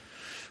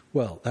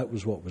 Well, that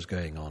was what was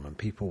going on, and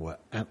people were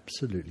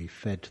absolutely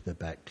fed to the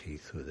back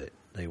teeth with it.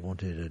 They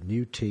wanted a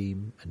new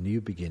team, a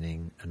new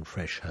beginning, and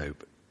fresh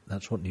hope.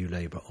 That's what New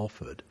Labour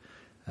offered.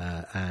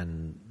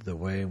 And the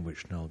way in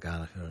which Noel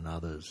Gallagher and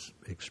others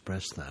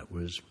expressed that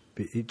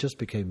it just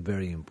became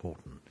very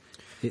important.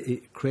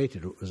 It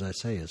created, as I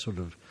say, a sort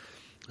of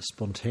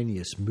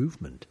spontaneous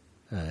movement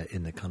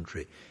in the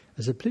country.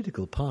 As a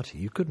political party,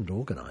 you couldn't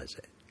organise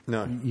it.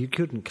 No. You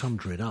couldn't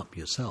conjure it up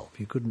yourself.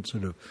 You couldn't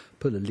sort of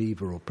pull a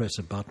lever or press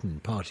a button in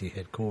party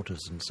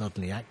headquarters and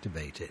suddenly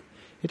activate it.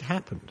 It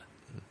happened.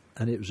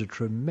 And it was a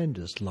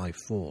tremendous life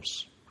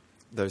force.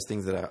 Those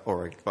things that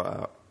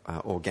are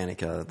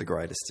organic are the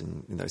greatest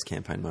in those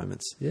campaign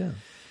moments. Yeah.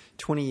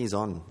 20 years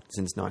on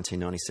since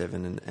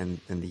 1997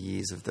 and the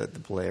years of the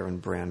Blair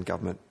and Brown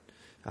government,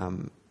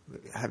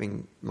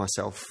 having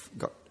myself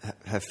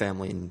have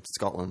family in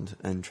Scotland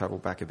and travel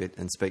back a bit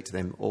and speak to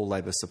them, all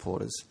Labor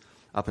supporters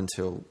up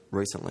until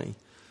recently.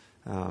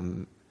 Are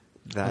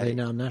they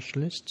now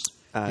nationalists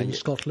in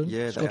Scotland?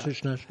 Yeah,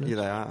 Scottish nationalists?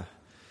 Yeah, they are.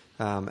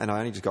 And I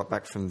only just got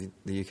back from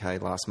the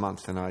UK last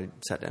month, and I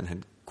sat down and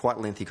had quite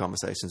lengthy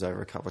conversations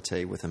over a cup of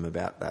tea with them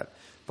about that.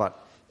 But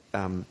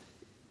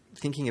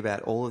thinking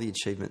about all of the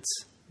achievements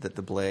that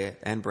the Blair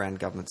and Brown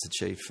governments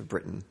achieved for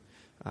Britain,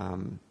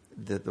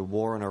 the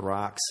war in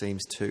Iraq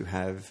seems to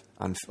have,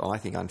 I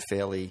think,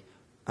 unfairly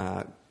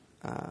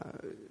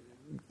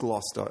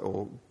glossed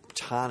or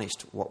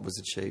tarnished what was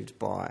achieved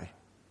by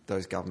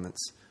those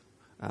governments.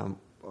 I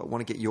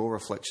want to get your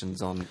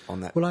reflections on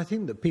that. Well, I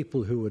think that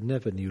people who were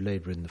never New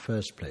Labour in the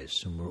first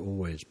place and were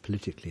always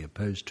politically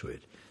opposed to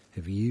it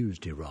have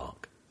used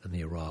Iraq and the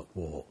Iraq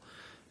War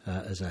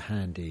as a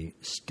handy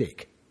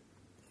stick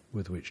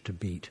with which to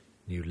beat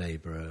New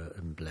Labour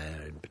and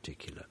Blair in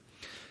particular.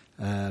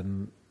 I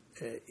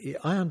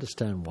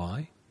understand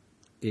why.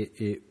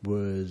 It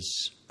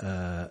was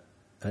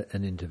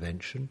an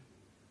intervention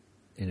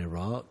in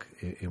Iraq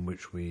in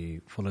which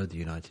we followed the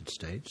United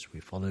States. We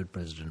followed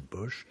President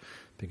Bush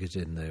because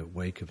in the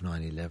wake of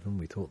 9/11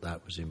 we thought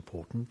that was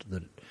important,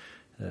 that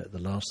the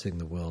last thing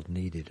the world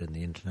needed and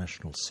the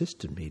international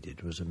system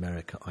needed was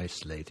America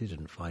isolated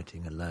and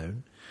fighting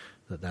alone,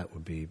 that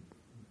would be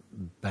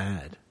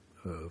bad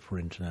for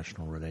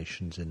international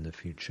relations in the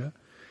future.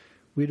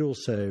 We'd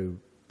also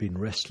been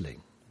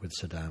wrestling with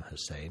Saddam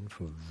Hussein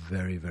for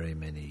very, very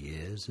many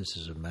years. This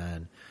is a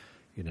man,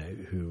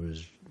 who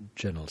was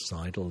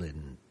genocidal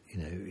in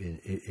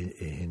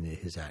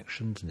his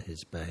actions and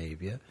his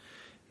behaviour.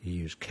 He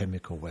used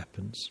chemical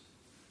weapons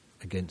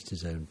against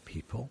his own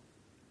people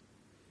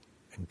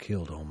and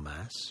killed en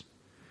masse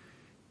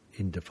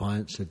in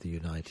defiance of the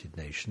United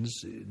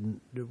Nations.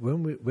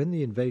 When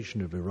the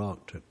invasion of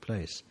Iraq took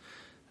place,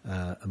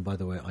 and by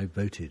the way, I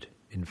voted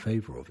in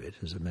favour of it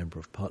as a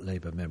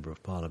Labour Member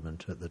of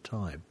Parliament at the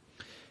time,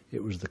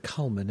 it was the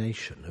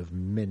culmination of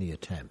many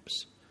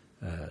attempts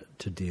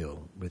to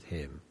deal with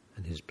him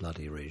and his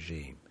bloody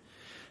regime.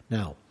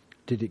 Now,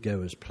 did it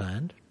go as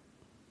planned?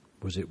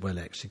 Was it well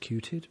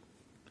executed?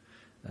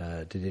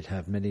 Did it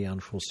have many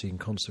unforeseen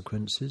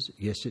consequences?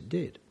 Yes, it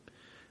did.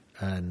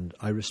 And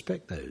I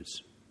respect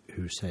those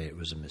who say it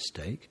was a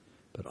mistake,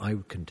 but I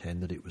would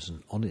contend that it was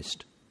an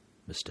honest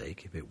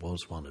mistake, if it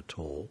was one at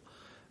all.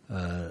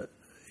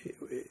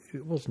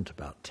 It wasn't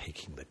about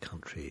taking the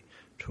country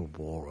to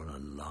war on a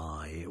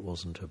lie. It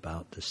wasn't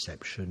about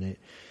deception.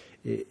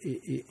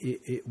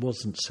 It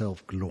wasn't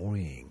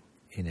self-glorying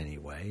in any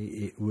way.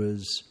 It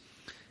was,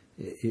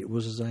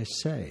 as I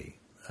say,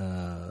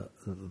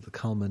 the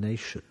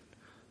culmination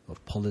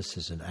of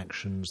policies and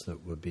actions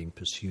that were being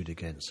pursued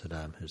against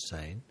Saddam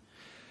Hussein.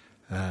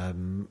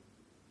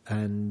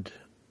 And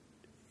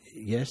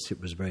yes, it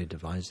was very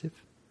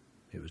divisive.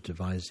 It was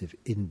divisive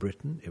in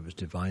Britain. It was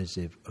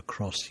divisive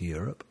across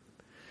Europe.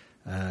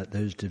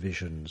 Those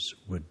divisions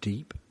were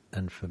deep,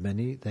 and for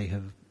many they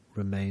have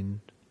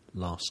remained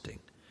lasting.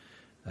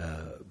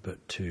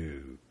 But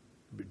to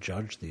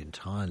judge the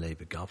entire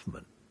Labour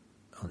government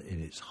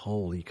in its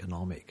whole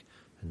economic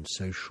and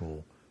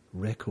social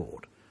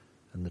record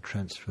and the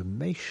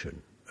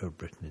transformation of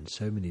Britain in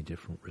so many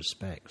different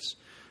respects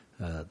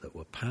that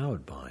were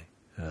powered by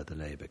the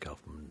Labour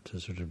government, to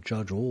sort of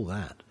judge all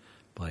that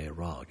by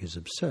Iraq is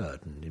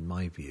absurd, and in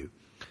my view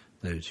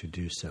those who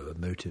do so are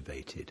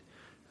motivated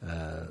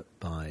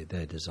by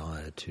their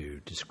desire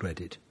to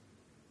discredit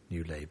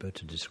New Labour,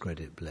 to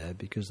discredit Blair,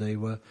 because they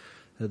were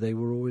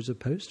always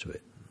opposed to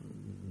it.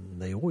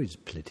 They always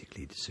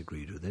politically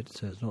disagreed with it,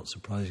 so it's not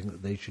surprising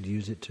that they should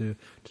use it to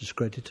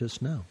discredit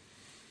us now.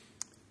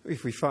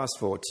 If we fast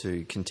forward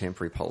to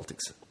contemporary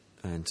politics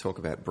and talk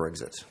about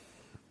Brexit,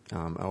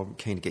 I'm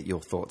keen to get your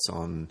thoughts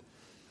on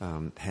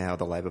how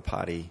the Labor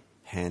Party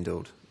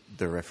handled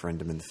the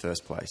referendum in the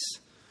first place,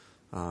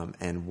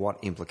 and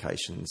what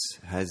implications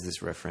has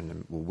this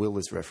referendum, or will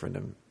this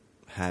referendum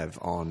have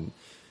on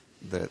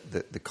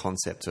the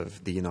concept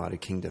of the United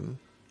Kingdom,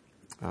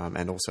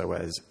 and also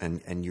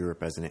and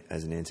Europe as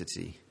an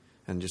entity.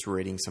 And just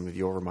reading some of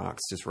your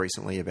remarks just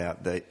recently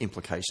about the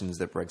implications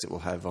that Brexit will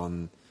have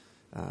on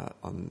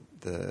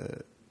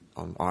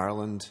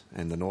Ireland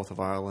and the north of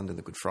Ireland and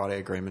the Good Friday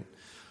Agreement,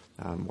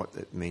 what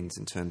it means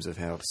in terms of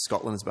how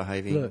Scotland's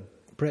behaving.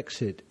 Look,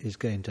 Brexit is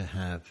going to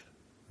have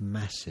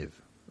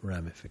massive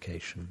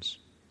ramifications,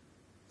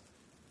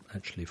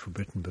 actually for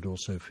Britain, but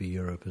also for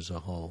Europe as a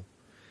whole.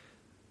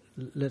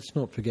 Let's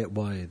not forget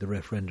why the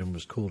referendum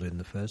was called in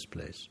the first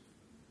place.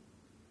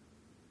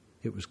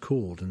 It was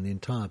called, and the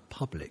entire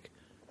public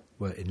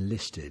were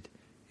enlisted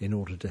in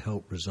order to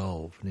help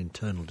resolve an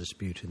internal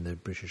dispute in the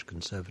British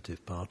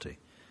Conservative Party.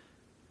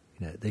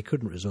 They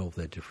couldn't resolve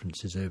their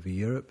differences over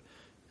Europe,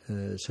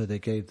 so they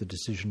gave the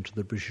decision to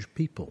the British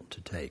people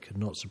to take. And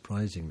not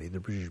surprisingly, the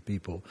British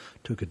people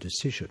took a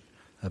decision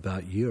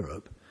about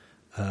Europe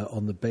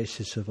on the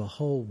basis of a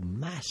whole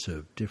mass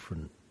of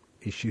different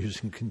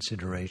issues and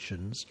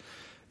considerations,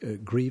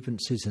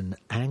 grievances and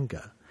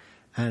anger.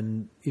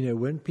 And,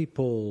 when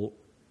people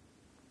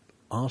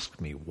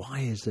ask me, why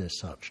is there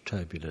such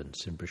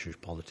turbulence in British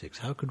politics?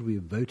 How could we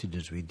have voted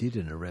as we did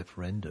in a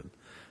referendum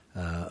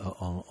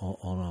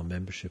on our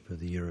membership of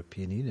the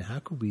European Union? How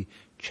could we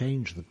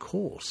change the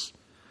course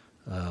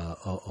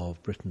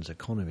of Britain's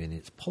economy and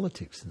its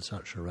politics in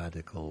such a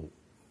radical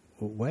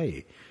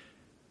way?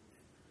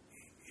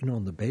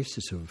 On the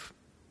basis of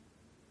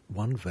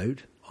one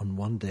vote on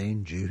one day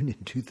in June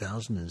in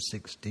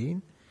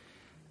 2016.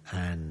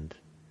 And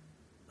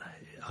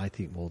I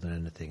think more than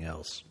anything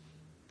else,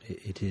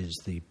 it is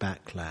the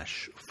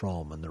backlash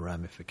from and the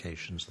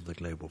ramifications of the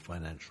global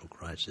financial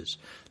crisis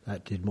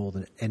that did more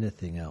than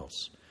anything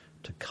else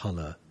to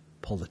colour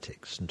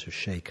politics and to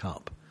shake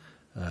up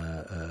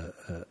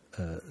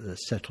the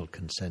settled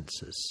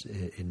consensus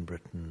in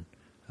Britain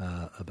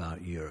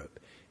about Europe.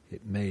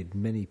 It made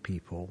many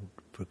people,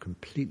 for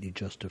completely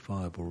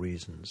justifiable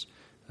reasons,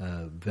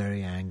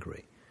 very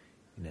angry.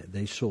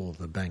 They saw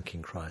the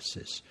banking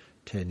crisis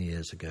 10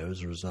 years ago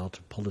as a result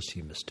of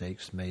policy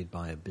mistakes made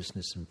by a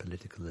business and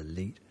political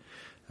elite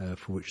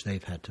for which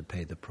they've had to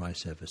pay the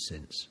price ever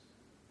since.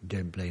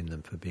 Don't blame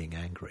them for being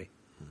angry.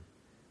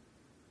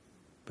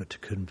 But to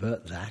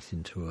convert that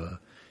into a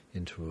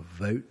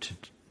vote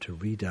to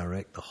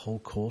redirect the whole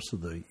course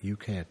of the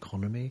UK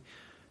economy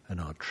and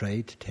our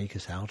trade, to take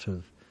us out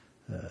of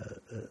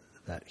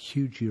that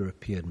huge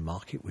European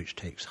market which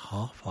takes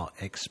half our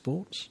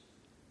exports?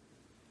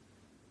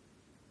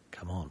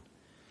 Come on.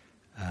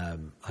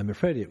 I'm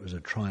afraid it was a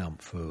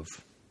triumph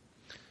of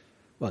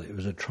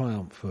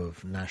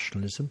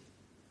nationalism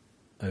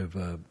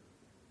over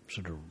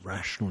sort of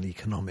rational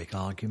economic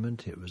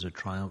argument. It was a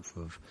triumph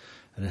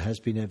and it has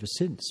been ever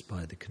since,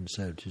 by the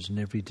Conservatives in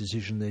every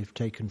decision they've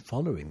taken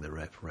following the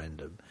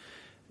referendum,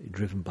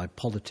 driven by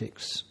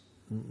politics,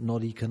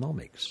 not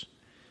economics.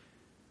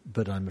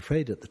 But I'm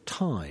afraid at the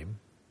time,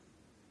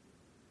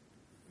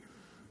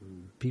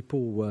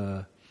 people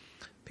were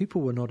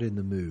not in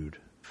the mood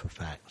for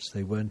facts.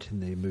 They weren't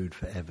in the mood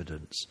for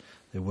evidence.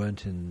 They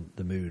weren't in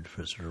the mood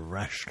for sort of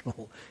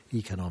rational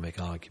economic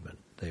argument.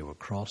 They were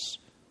cross.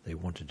 They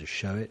wanted to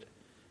show it,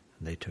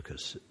 and they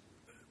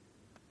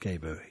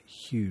gave a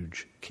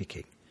huge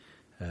kicking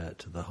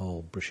to the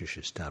whole British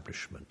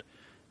establishment.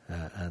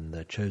 And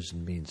their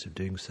chosen means of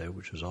doing so,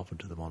 which was offered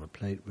to them on a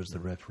plate, was the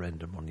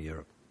referendum on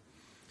Europe.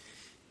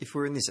 If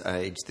we're in this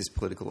age, this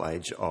political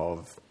age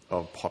of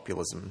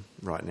populism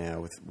right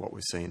now, with what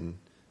we've seen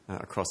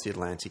across the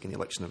Atlantic in the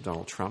election of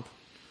Donald Trump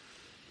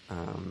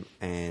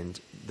and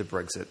the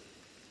Brexit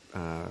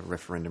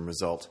referendum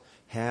result,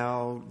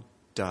 how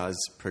does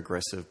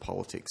progressive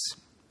politics,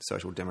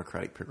 social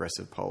democratic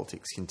progressive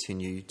politics,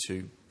 continue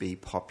to be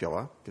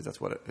popular? Because that's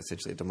what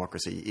essentially a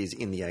democracy is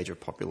in the age of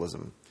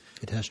populism.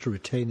 It has to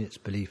retain its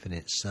belief in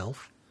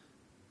itself,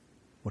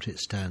 what it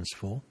stands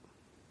for.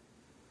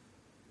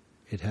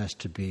 It has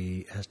to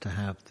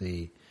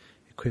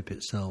equip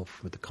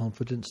itself with the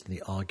confidence and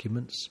the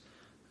arguments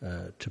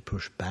to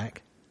push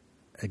back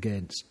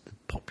against the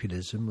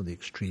populism or the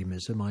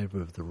extremism,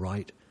 either of the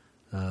right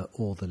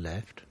or the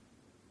left.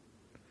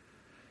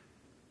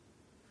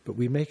 But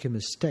we make a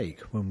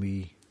mistake when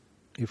we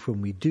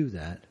do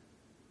that,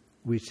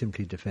 we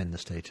simply defend the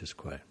status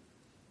quo.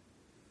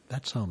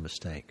 That's our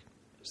mistake.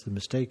 It's the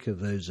mistake of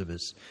those of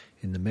us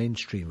in the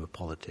mainstream of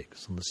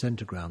politics, on the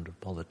centre ground of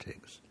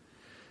politics,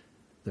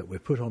 that we're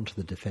put onto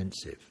the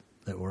defensive,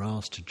 that we're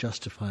asked to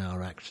justify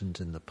our actions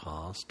in the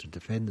past, to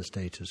defend the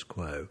status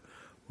quo,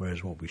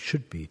 whereas what we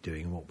should be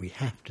doing, what we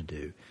have to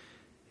do,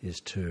 is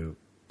to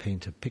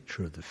paint a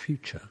picture of the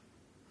future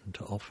and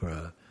to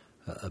offer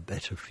a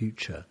better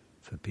future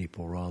for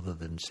people rather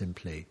than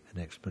simply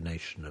an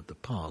explanation of the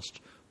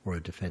past or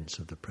a defence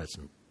of the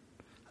present.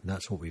 And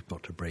that's what we've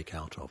got to break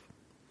out of.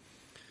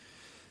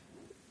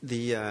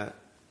 The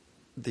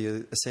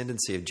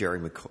ascendancy of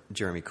Jeremy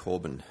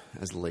Corbyn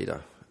as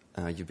leader,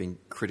 you've been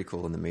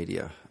critical in the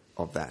media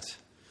of that.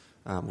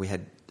 We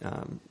had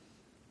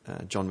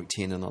John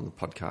McTiernan on the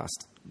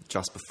podcast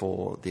just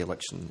before the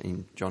election,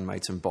 and John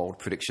made some bold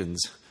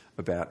predictions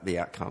about the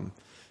outcome,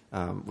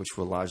 which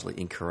were largely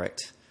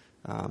incorrect.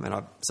 And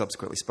I've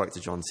subsequently spoke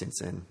to John since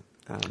then.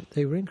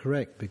 They were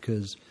incorrect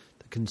because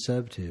the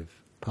Conservative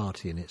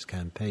Party and its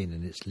campaign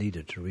and its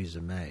leader,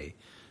 Theresa May,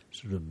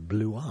 sort of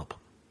blew up,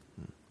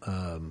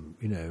 on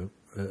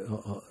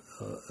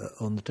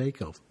the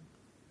takeoff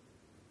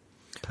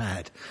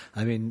pad.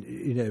 I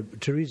mean,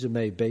 Theresa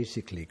May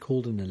basically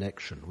called an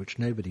election which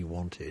nobody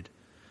wanted,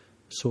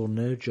 saw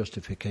no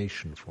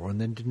justification for,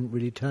 and then didn't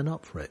really turn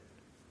up for it.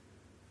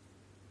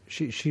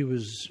 She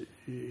was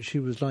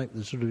like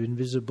the sort of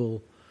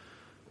invisible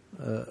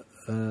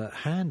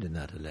hand in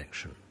that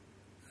election,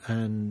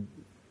 and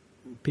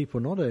people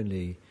not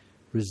only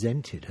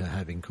resented her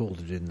having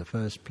called it in the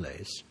first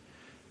place,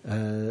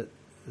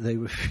 they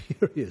were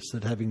furious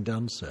that having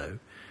done so,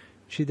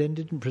 she then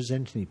didn't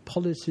present any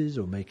policies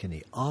or make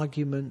any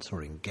arguments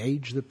or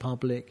engage the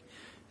public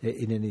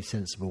in any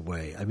sensible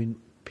way. I mean,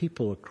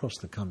 people across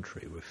the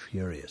country were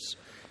furious,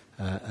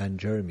 and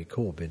Jeremy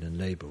Corbyn and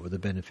Labour were the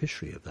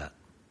beneficiary of that.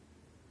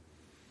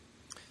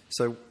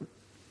 So,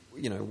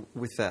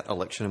 with that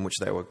election in which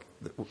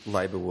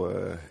Labour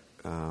were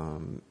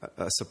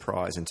a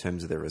surprise in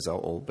terms of their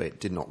result, albeit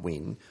did not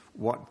win,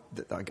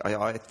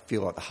 I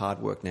feel like the hard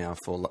work now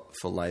for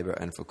Labour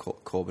and for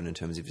Corbyn in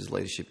terms of his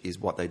leadership is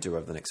what they do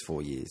over the next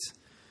 4 years.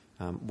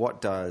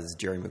 What does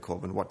Jeremy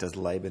Corbyn, what does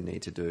Labour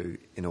need to do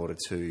in order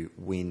to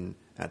win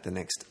at the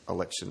next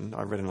election?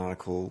 I read an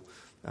article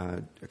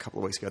a couple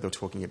of weeks ago. They were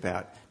talking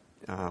about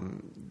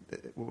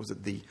what was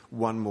it? The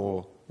one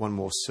more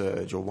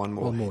surge, or one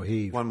more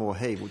heave,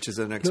 which is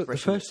an expression. Look, the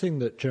first thing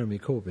that Jeremy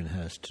Corbyn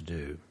has to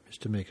do is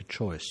to make a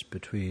choice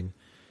between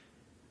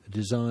a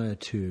desire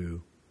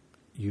to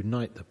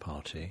unite the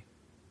party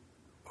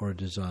or a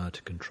desire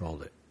to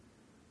control it.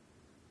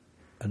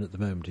 And at the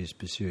moment, he's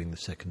pursuing the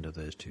second of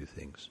those two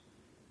things.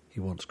 He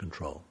wants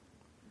control.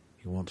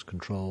 He wants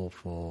control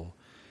for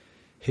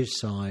his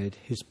side,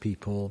 his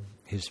people,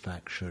 his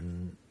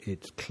faction.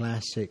 It's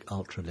classic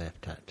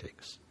ultra-left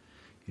tactics.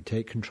 You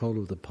take control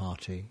of the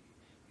party,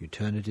 you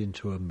turn it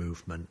into a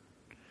movement,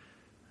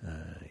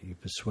 you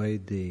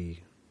persuade the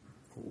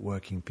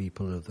working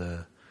people of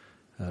the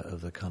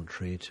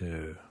country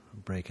to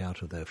break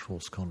out of their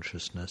false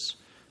consciousness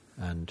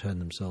and turn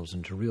themselves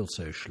into real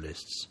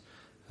socialists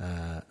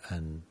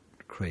and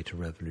create a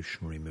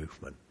revolutionary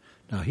movement.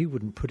 Now, he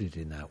wouldn't put it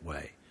in that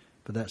way,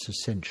 but that's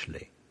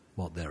essentially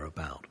what they're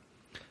about.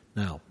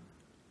 Now,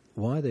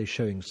 why are they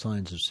showing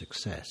signs of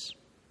success?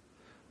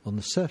 On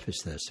the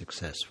surface, they're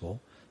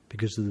successful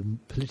because the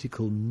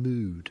political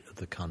mood of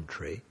the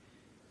country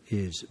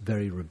is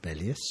very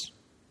rebellious.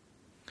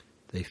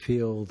 They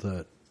feel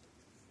that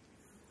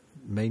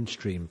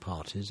mainstream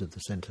parties of the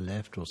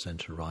centre-left or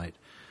centre-right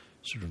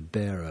sort of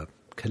bear a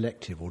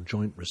collective or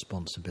joint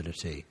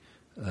responsibility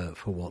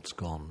for what's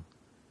gone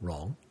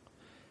wrong.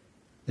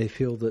 They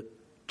feel that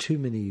too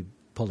many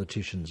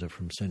politicians are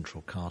from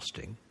central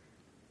casting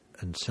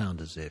and sound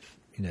as if,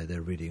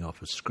 they're reading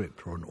off a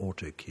script or an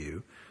auto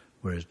cue,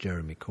 whereas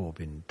Jeremy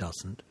Corbyn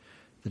doesn't,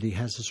 that he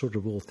has a sort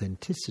of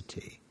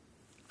authenticity,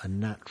 a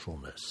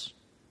naturalness,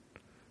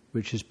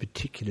 which is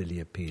particularly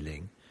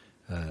appealing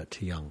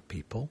to young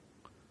people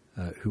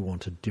who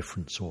want a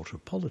different sort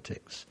of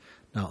politics.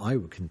 Now, I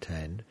would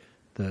contend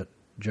that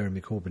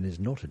Jeremy Corbyn is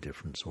not a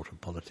different sort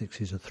of politics.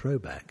 He's a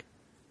throwback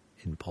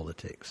in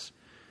politics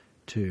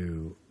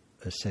to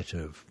a set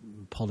of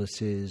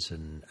policies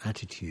and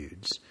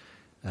attitudes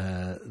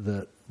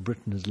that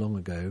Britain has long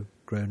ago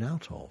grown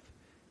out of.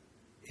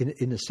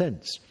 In a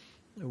sense,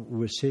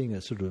 we're seeing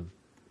a sort of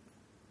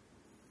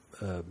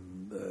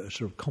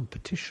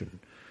competition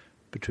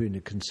between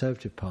a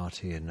Conservative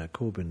Party and a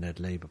Corbyn-led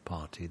Labour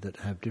Party that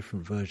have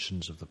different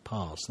versions of the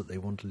past that they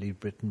want to lead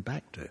Britain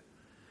back to.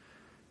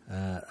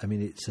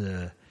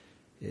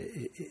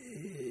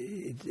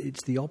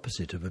 It's the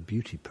opposite of a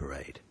beauty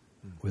parade,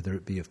 whether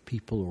it be of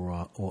people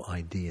or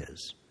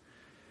ideas.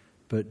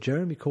 But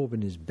Jeremy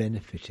Corbyn is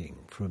benefiting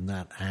from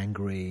that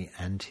angry,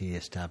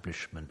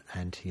 anti-establishment,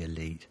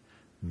 anti-elite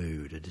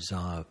mood, a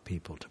desire of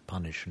people to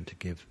punish and to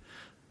give,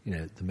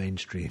 the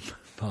mainstream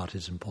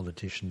parties and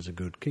politicians a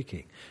good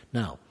kicking.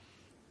 Now,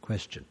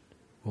 question,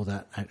 will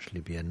that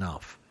actually be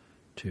enough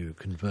to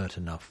convert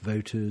enough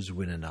voters,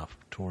 win enough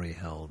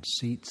Tory-held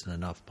seats in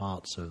enough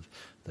parts of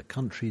the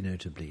country,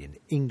 notably in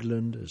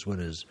England, as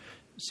well as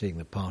seeing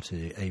the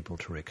party able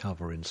to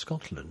recover in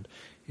Scotland,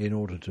 in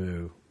order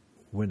to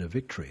win a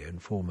victory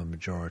and form a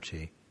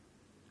majority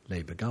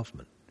Labour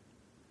government?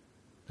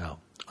 Now,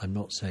 I'm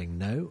not saying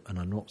no, and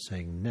I'm not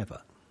saying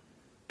never,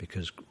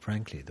 because,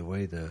 frankly, the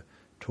way the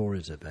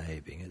Tories are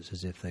behaving, it's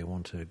as if they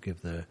want to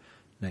give the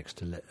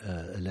next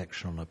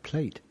election on a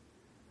plate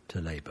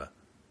to Labour.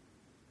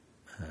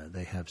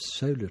 They have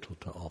so little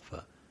to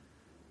offer.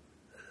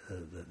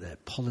 Their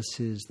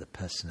policies, their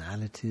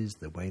personalities,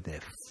 the way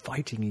they're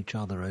fighting each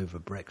other over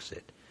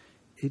Brexit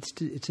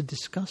it's a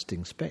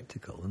disgusting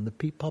spectacle, and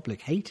the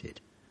public hate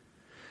it.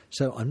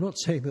 So I'm not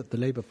saying that the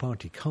Labour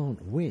Party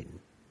can't win,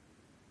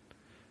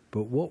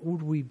 but what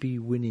would we be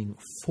winning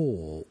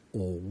for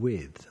or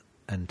with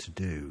and to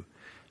do?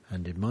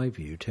 And in my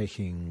view,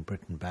 taking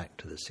Britain back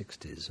to the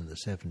 60s and the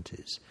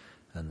 70s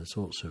and the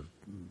sorts of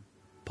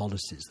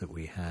policies that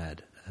we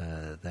had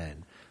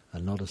then are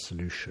not a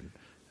solution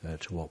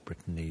to what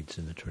Britain needs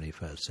in the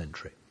 21st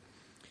century.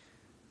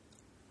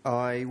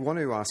 I want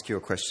to ask you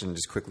a question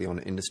just quickly on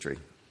industry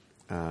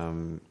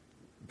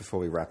before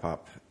we wrap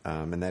up,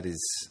 and that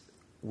is,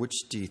 which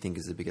do you think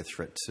is the bigger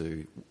threat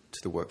to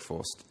the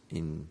workforce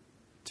in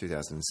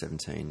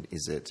 2017?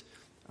 Is it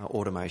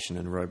automation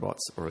and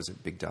robots, or is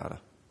it big data?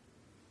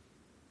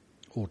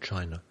 Or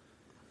China.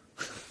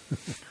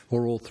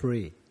 Or all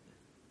three.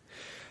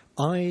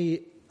 I'm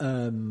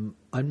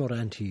not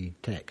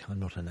anti-tech. I'm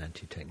not an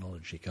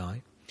anti-technology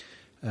guy.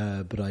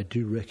 But I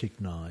do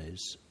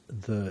recognise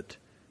that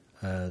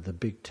the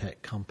big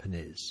tech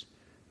companies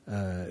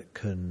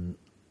can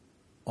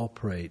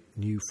operate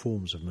new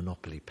forms of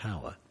monopoly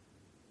power,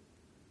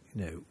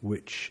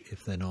 which,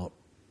 if they're not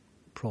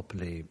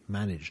properly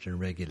managed and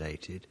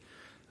regulated,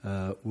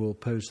 will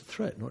pose a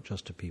threat not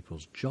just to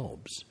people's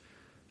jobs,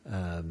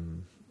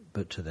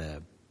 but to their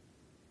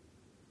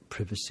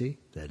privacy,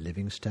 their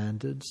living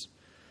standards,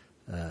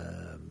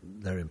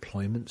 their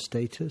employment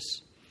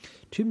status.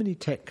 Too many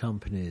tech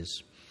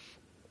companies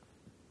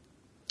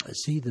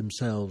see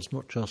themselves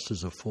not just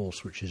as a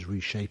force which is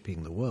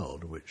reshaping the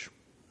world, which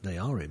they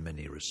are in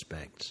many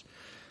respects,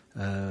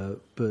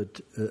 but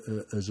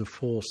as a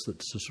force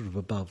that's sort of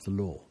above the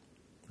law,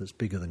 that's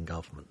bigger than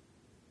government.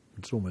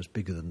 It's almost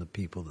bigger than the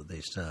people that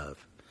they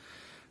serve.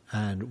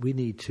 And we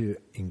need to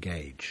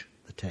engage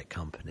the tech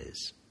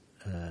companies.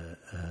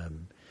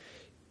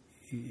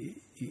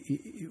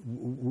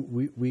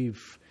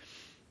 We've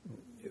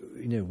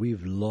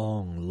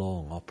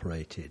long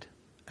operated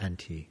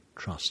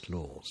antitrust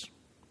laws.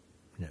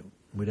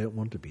 We don't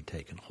want to be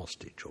taken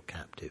hostage or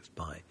captive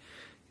by,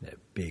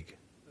 big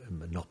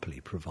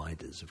monopoly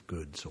providers of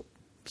goods or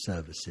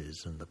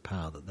services and the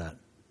power that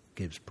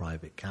gives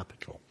private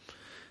capital.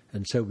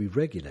 And so we've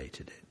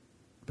regulated it.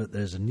 But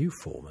there's a new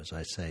form, as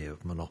I say,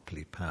 of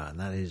monopoly power, and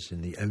that is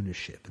in the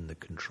ownership and the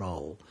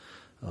control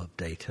of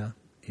data,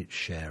 its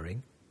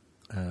sharing,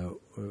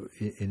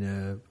 in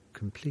a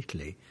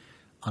completely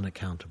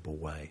unaccountable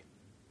way.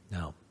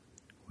 Now,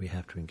 we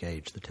have to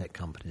engage the tech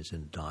companies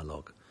in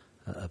dialogue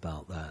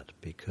about that,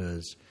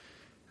 because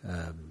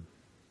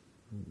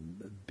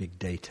big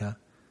data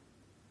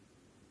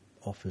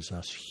offers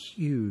us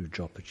huge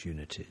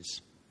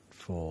opportunities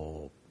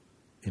for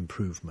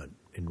improvement,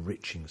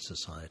 enriching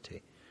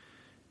society,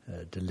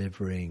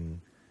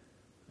 delivering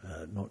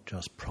not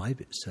just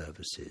private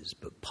services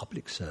but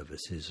public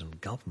services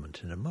and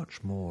government in a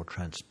much more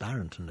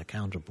transparent and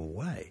accountable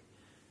way.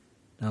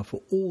 Now,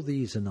 for all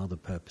these and other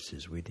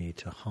purposes, we need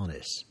to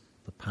harness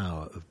the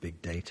power of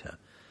big data,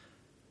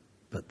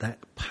 but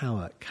that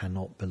power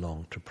cannot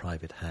belong to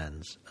private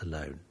hands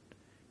alone.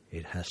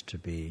 It has to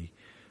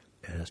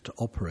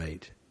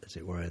operate, as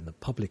it were, in the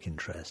public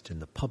interest, in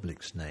the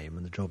public's name,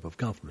 and the job of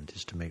government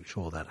is to make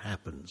sure that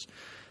happens,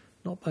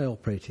 not by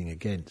operating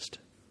against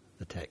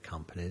the tech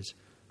companies,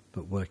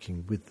 but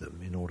working with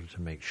them in order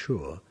to make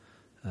sure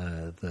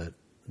that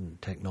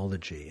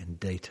technology and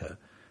data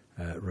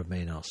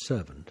remain our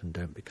servant and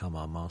don't become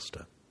our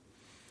master.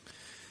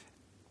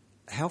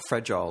 How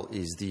fragile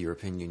is the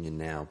European Union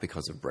now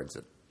because of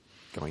Brexit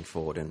going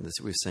forward? And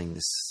we've seen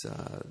this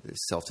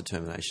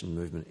self-determination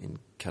movement in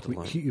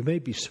Catalonia. You may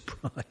be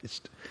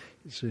surprised.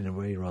 It's in a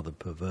way rather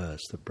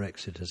perverse that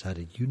Brexit has had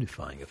a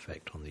unifying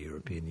effect on the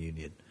European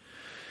Union.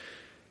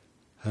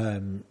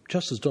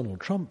 Just as Donald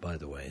Trump, by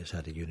the way, has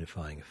had a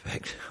unifying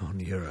effect on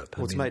Europe.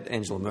 Well, it's made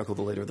Angela Merkel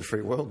the leader of the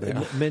free world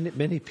now.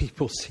 Many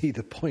people see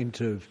the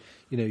point of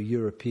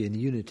European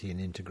unity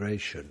and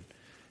integration,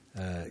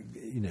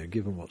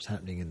 given what's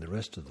happening in the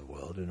rest of the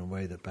world, in a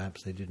way that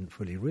perhaps they didn't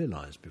fully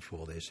realise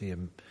before. They see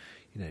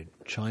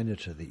China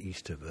to the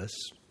east of us,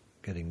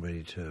 getting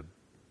ready to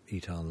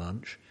eat our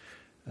lunch.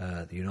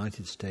 The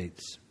United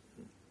States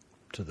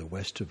to the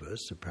west of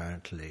us,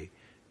 apparently,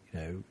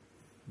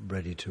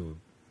 ready to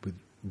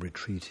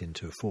retreat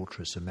into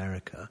Fortress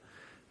America.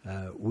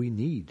 We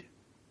need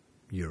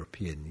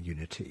European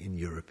unity and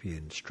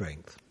European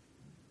strength,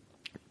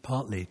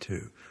 partly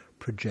to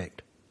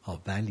project our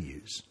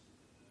values,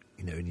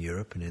 in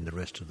Europe and in the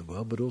rest of the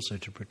world, but also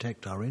to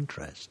protect our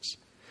interests.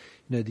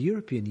 The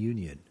European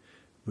Union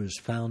was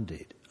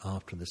founded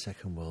after the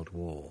Second World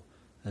War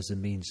as a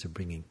means of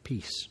bringing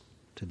peace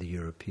to the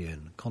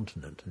European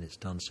continent, and it's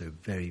done so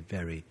very,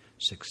 very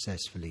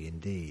successfully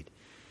indeed.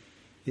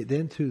 It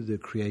then, through the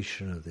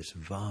creation of this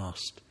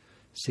vast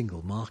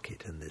single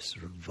market and this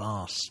sort of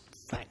vast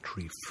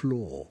factory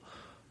floor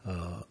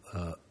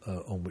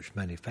on which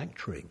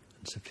manufacturing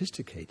and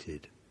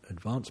sophisticated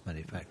advanced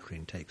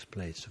manufacturing takes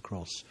place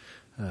across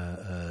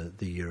the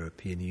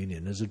European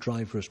Union as a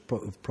driver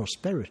of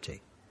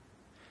prosperity.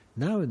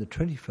 Now in the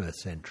 21st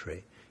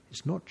century,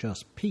 it's not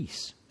just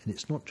peace and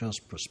it's not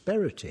just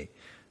prosperity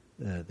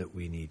that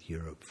we need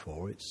Europe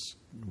for.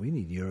 We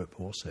need Europe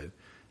also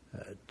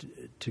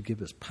to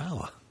give us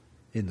power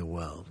in the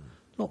world.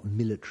 Not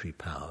military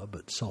power,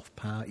 but soft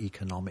power,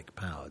 economic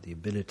power, the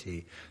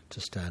ability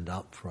to stand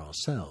up for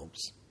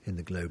ourselves in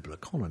the global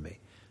economy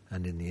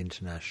and in the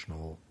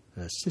international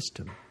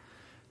system.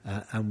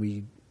 And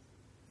we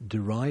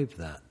derive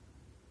that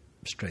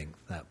strength,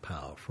 that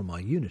power, from our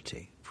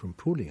unity, from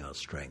pooling our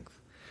strength.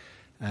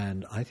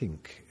 And I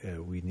think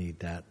we need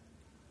that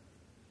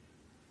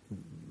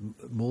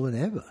more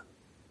than ever.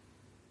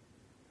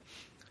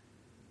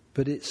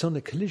 But it's on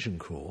a collision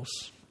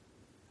course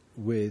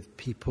with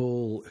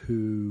people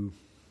who,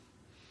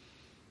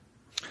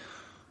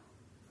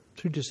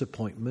 through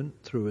disappointment,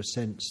 through a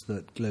sense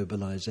that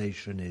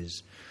globalization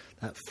is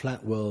that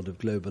flat world of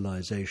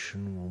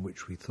globalization on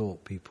which we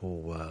thought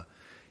people were,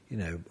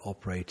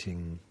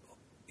 operating,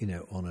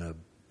 on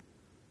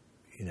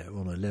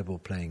a level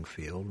playing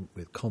field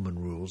with common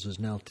rules, is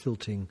now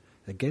tilting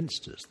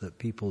against us, that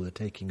people are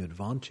taking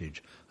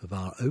advantage of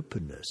our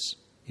openness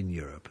in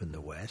Europe and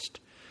the West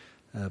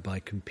by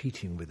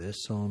competing with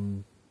us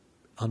on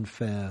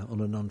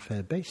an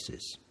unfair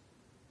basis.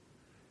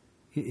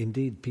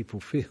 Indeed, people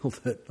feel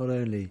that not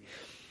only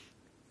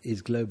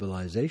is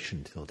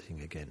globalization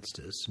tilting against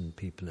us and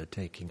people are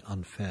taking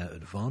unfair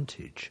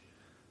advantage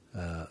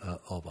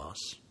of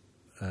us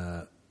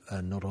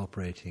and not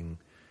operating,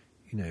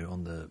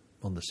 on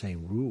the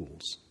same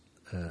rules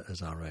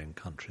as our own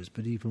countries,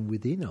 but even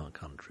within our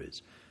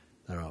countries,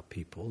 there are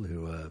people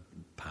who are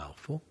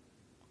powerful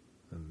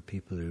and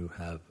people who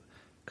have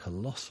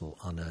colossal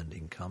unearned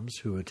incomes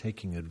who are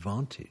taking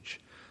advantage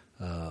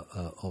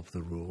of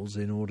the rules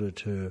in order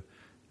to,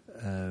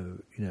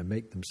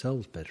 make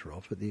themselves better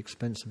off at the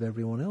expense of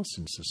everyone else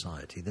in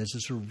society. There's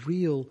this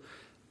real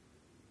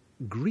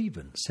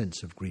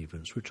sense of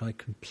grievance, which I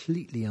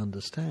completely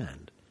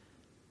understand,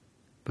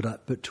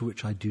 but to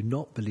which I do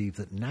not believe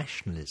that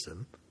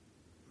nationalism,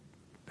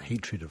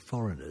 hatred of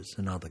foreigners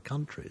and other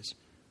countries,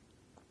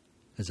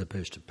 as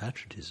opposed to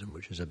patriotism,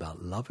 which is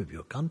about love of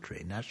your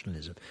country.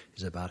 Nationalism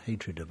is about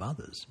hatred of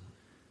others.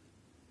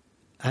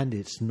 And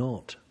it's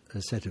not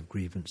a set of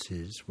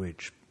grievances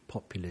which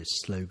populist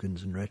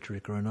slogans and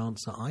rhetoric are an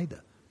answer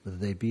either, whether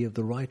they be of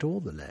the right or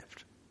the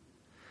left.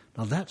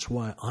 Now that's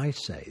why I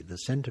say the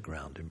centre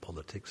ground in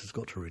politics has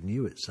got to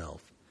renew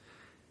itself.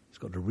 It's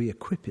got to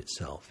re-equip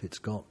itself. It's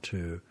got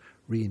to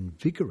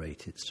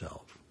reinvigorate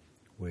itself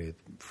with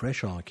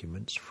fresh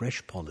arguments,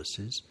 fresh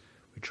policies,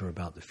 which are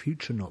about the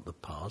future, not the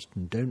past,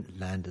 and don't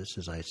land us,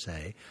 as I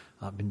say,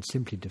 up in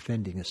simply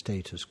defending a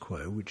status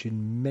quo, which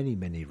in many,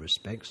 many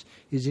respects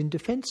is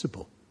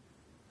indefensible.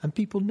 And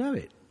people know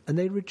it, and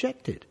they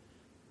reject it.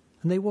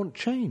 And they want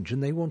change,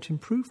 and they want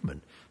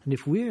improvement. And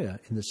if we're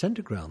in the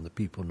centre ground, the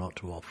people not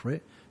to offer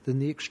it, then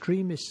the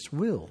extremists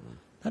will.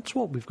 That's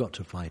what we've got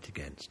to fight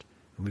against.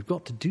 And we've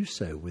got to do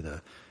so with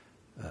a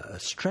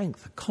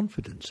strength, a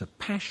confidence, a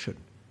passion,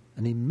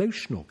 an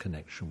emotional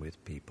connection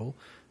with people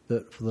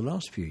that for the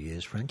last few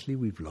years, frankly,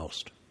 we've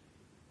lost.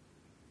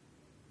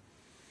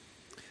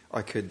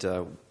 I could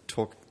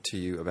talk to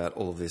you about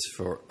all of this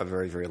for a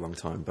very, very long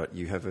time, but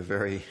you have a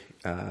very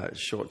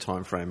short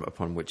time frame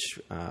upon which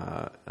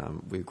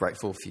we're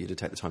grateful for you to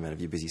take the time out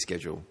of your busy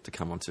schedule to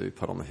come onto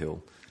Pod on the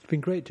Hill. It's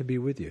been great to be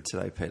with you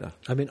today, Peter.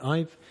 I mean,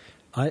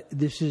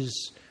 this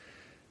is,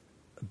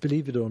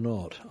 believe it or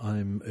not,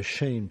 I'm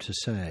ashamed to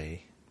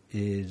say,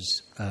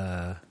 is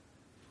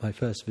my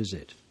first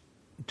visit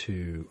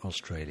to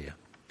Australia.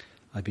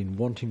 I've been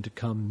wanting to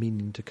come,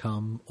 meaning to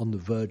come, on the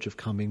verge of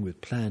coming with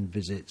planned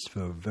visits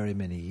for very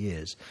many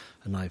years,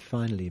 and I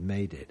finally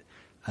made it.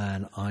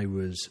 And I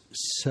was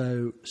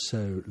so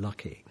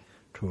lucky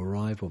to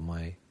arrive on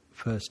my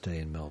first day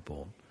in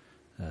Melbourne,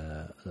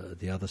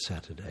 the other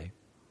Saturday,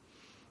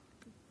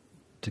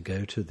 to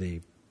go to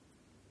the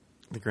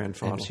grand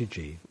final,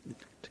 MCG,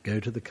 to go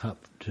to the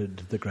Cup, to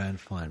the grand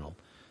final,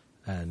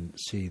 and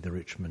see the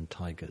Richmond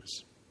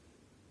Tigers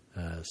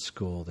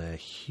score their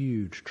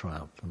huge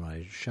triumph. And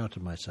I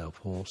shouted myself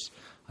hoarse.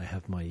 I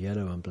have my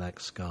yellow and black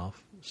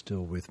scarf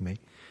still with me.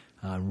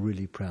 I'm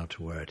really proud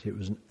to wear it. It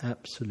was an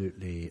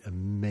absolutely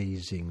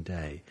amazing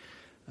day,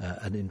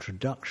 an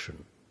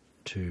introduction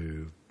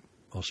to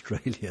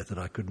Australia that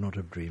I could not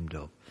have dreamed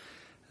of.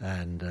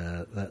 And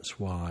that's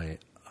why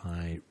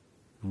I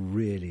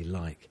really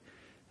like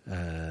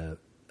the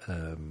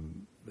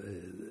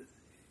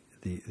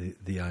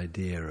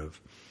idea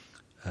of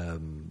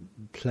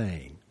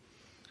playing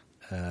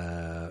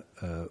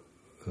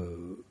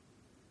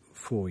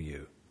for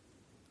you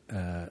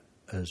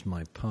as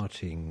my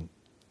parting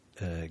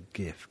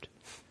gift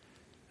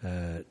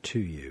to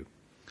you,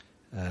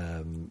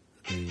 the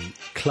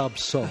club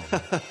song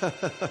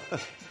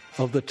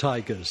of the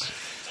Tigers.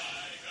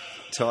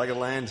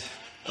 Tigerland.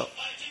 Oh,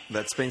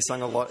 that's been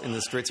sung a lot in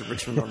the streets of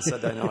Richmond on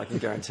Saturday night, I can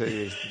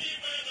guarantee you.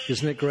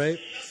 Isn't it great?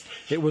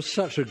 It was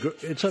such a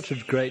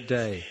great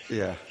day.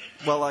 Yeah.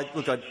 Well, I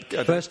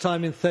First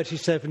time in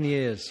 37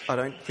 years. I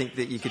don't think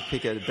that you could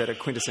pick a better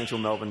quintessential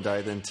Melbourne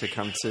day than to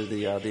come to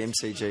the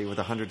MCG with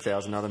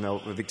 100,000 other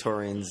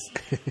Victorians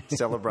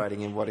celebrating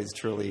in what is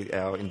truly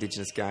our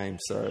Indigenous game.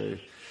 So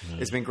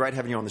it's been great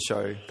having you on the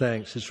show.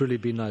 Thanks. It's really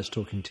been nice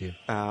talking to you.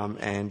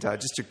 And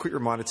just a quick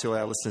reminder to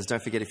our listeners,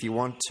 don't forget, if you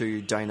want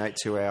to donate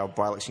to our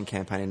by-election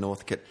campaign in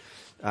Northcote,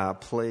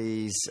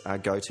 please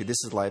go to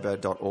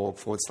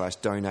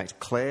thisislabor.org/donate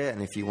Claire.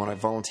 And if you want to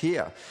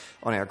volunteer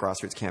on our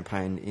grassroots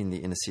campaign in the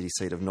inner city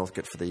seat of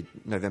Northcote for the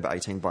November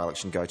 18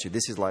 by-election, go to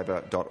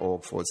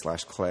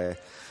thisislabor.org/Claire.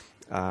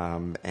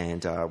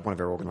 And one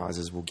of our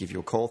organisers will give you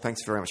a call.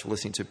 Thanks very much for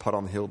listening to Pod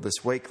on the Hill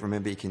this week.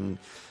 Remember, you can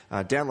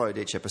download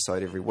each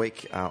episode every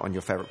week on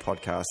your favourite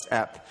podcast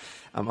app.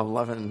 I'm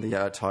loving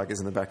the Tigers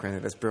in the background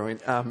there. That's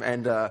brilliant.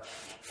 And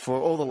for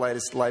all the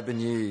latest Labor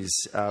news,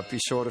 be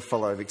sure to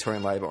follow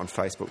Victorian Labor on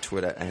Facebook,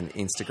 Twitter and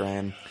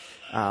Instagram.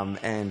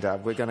 And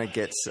we're going to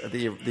get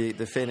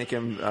the Fair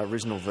Nickum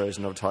original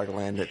version of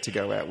Tigerland to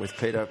go out with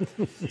Peter.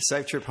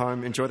 Safe trip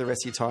home. Enjoy the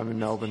rest of your time in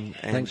Melbourne.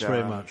 And, thanks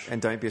very much.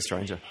 And don't be a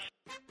stranger.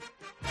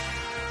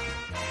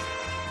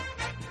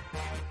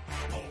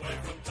 Away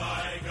from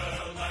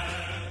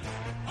Tigerland,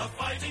 a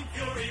fighting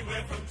fury,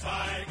 we're from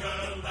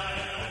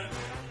Tigerland.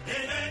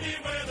 In any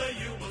weather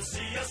you will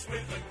see us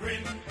with a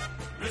grin,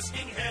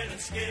 risking head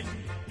and skin.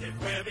 If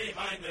we're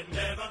behind, then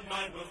never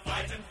mind, we'll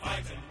fight and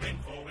win,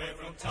 for we're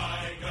from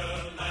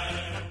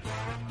Tigerland.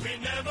 We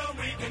never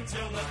weak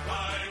until the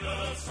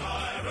final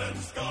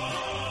siren's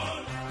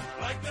gone.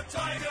 Like the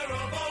tiger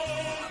of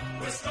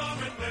old, we're strong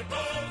and we're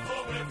bold,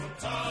 for we're from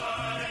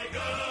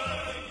Tiger.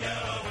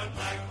 Yellow and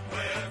black,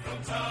 we're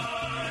from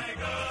Tigerland.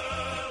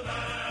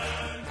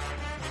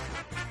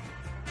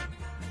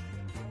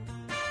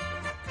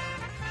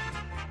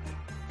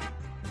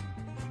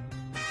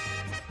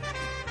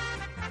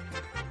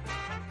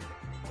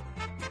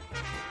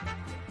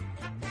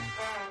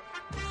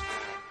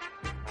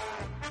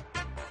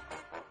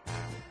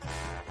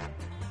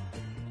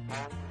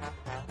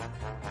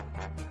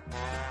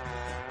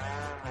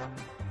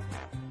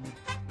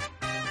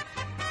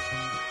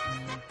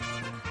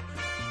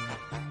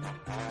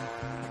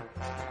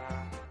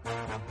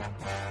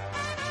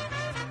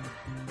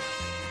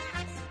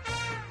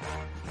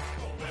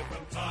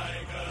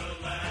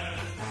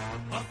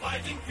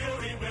 Fighting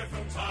fury, we're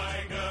from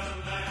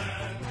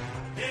Tigerland.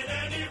 In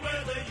any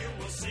weather you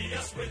will see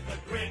us with a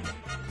grin,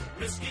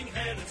 risking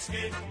head and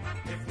skin.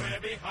 If we're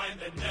behind,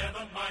 then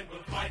never mind,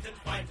 we'll fight and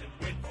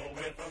win, for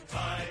we're from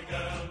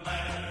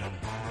Tigerland.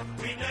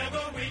 We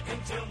never weak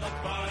until the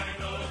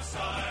final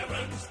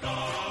siren's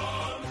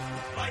gone.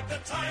 Like the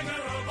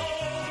tiger of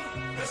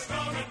old, we're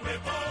strong and we're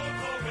bold,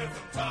 for we're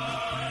from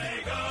Tigerland.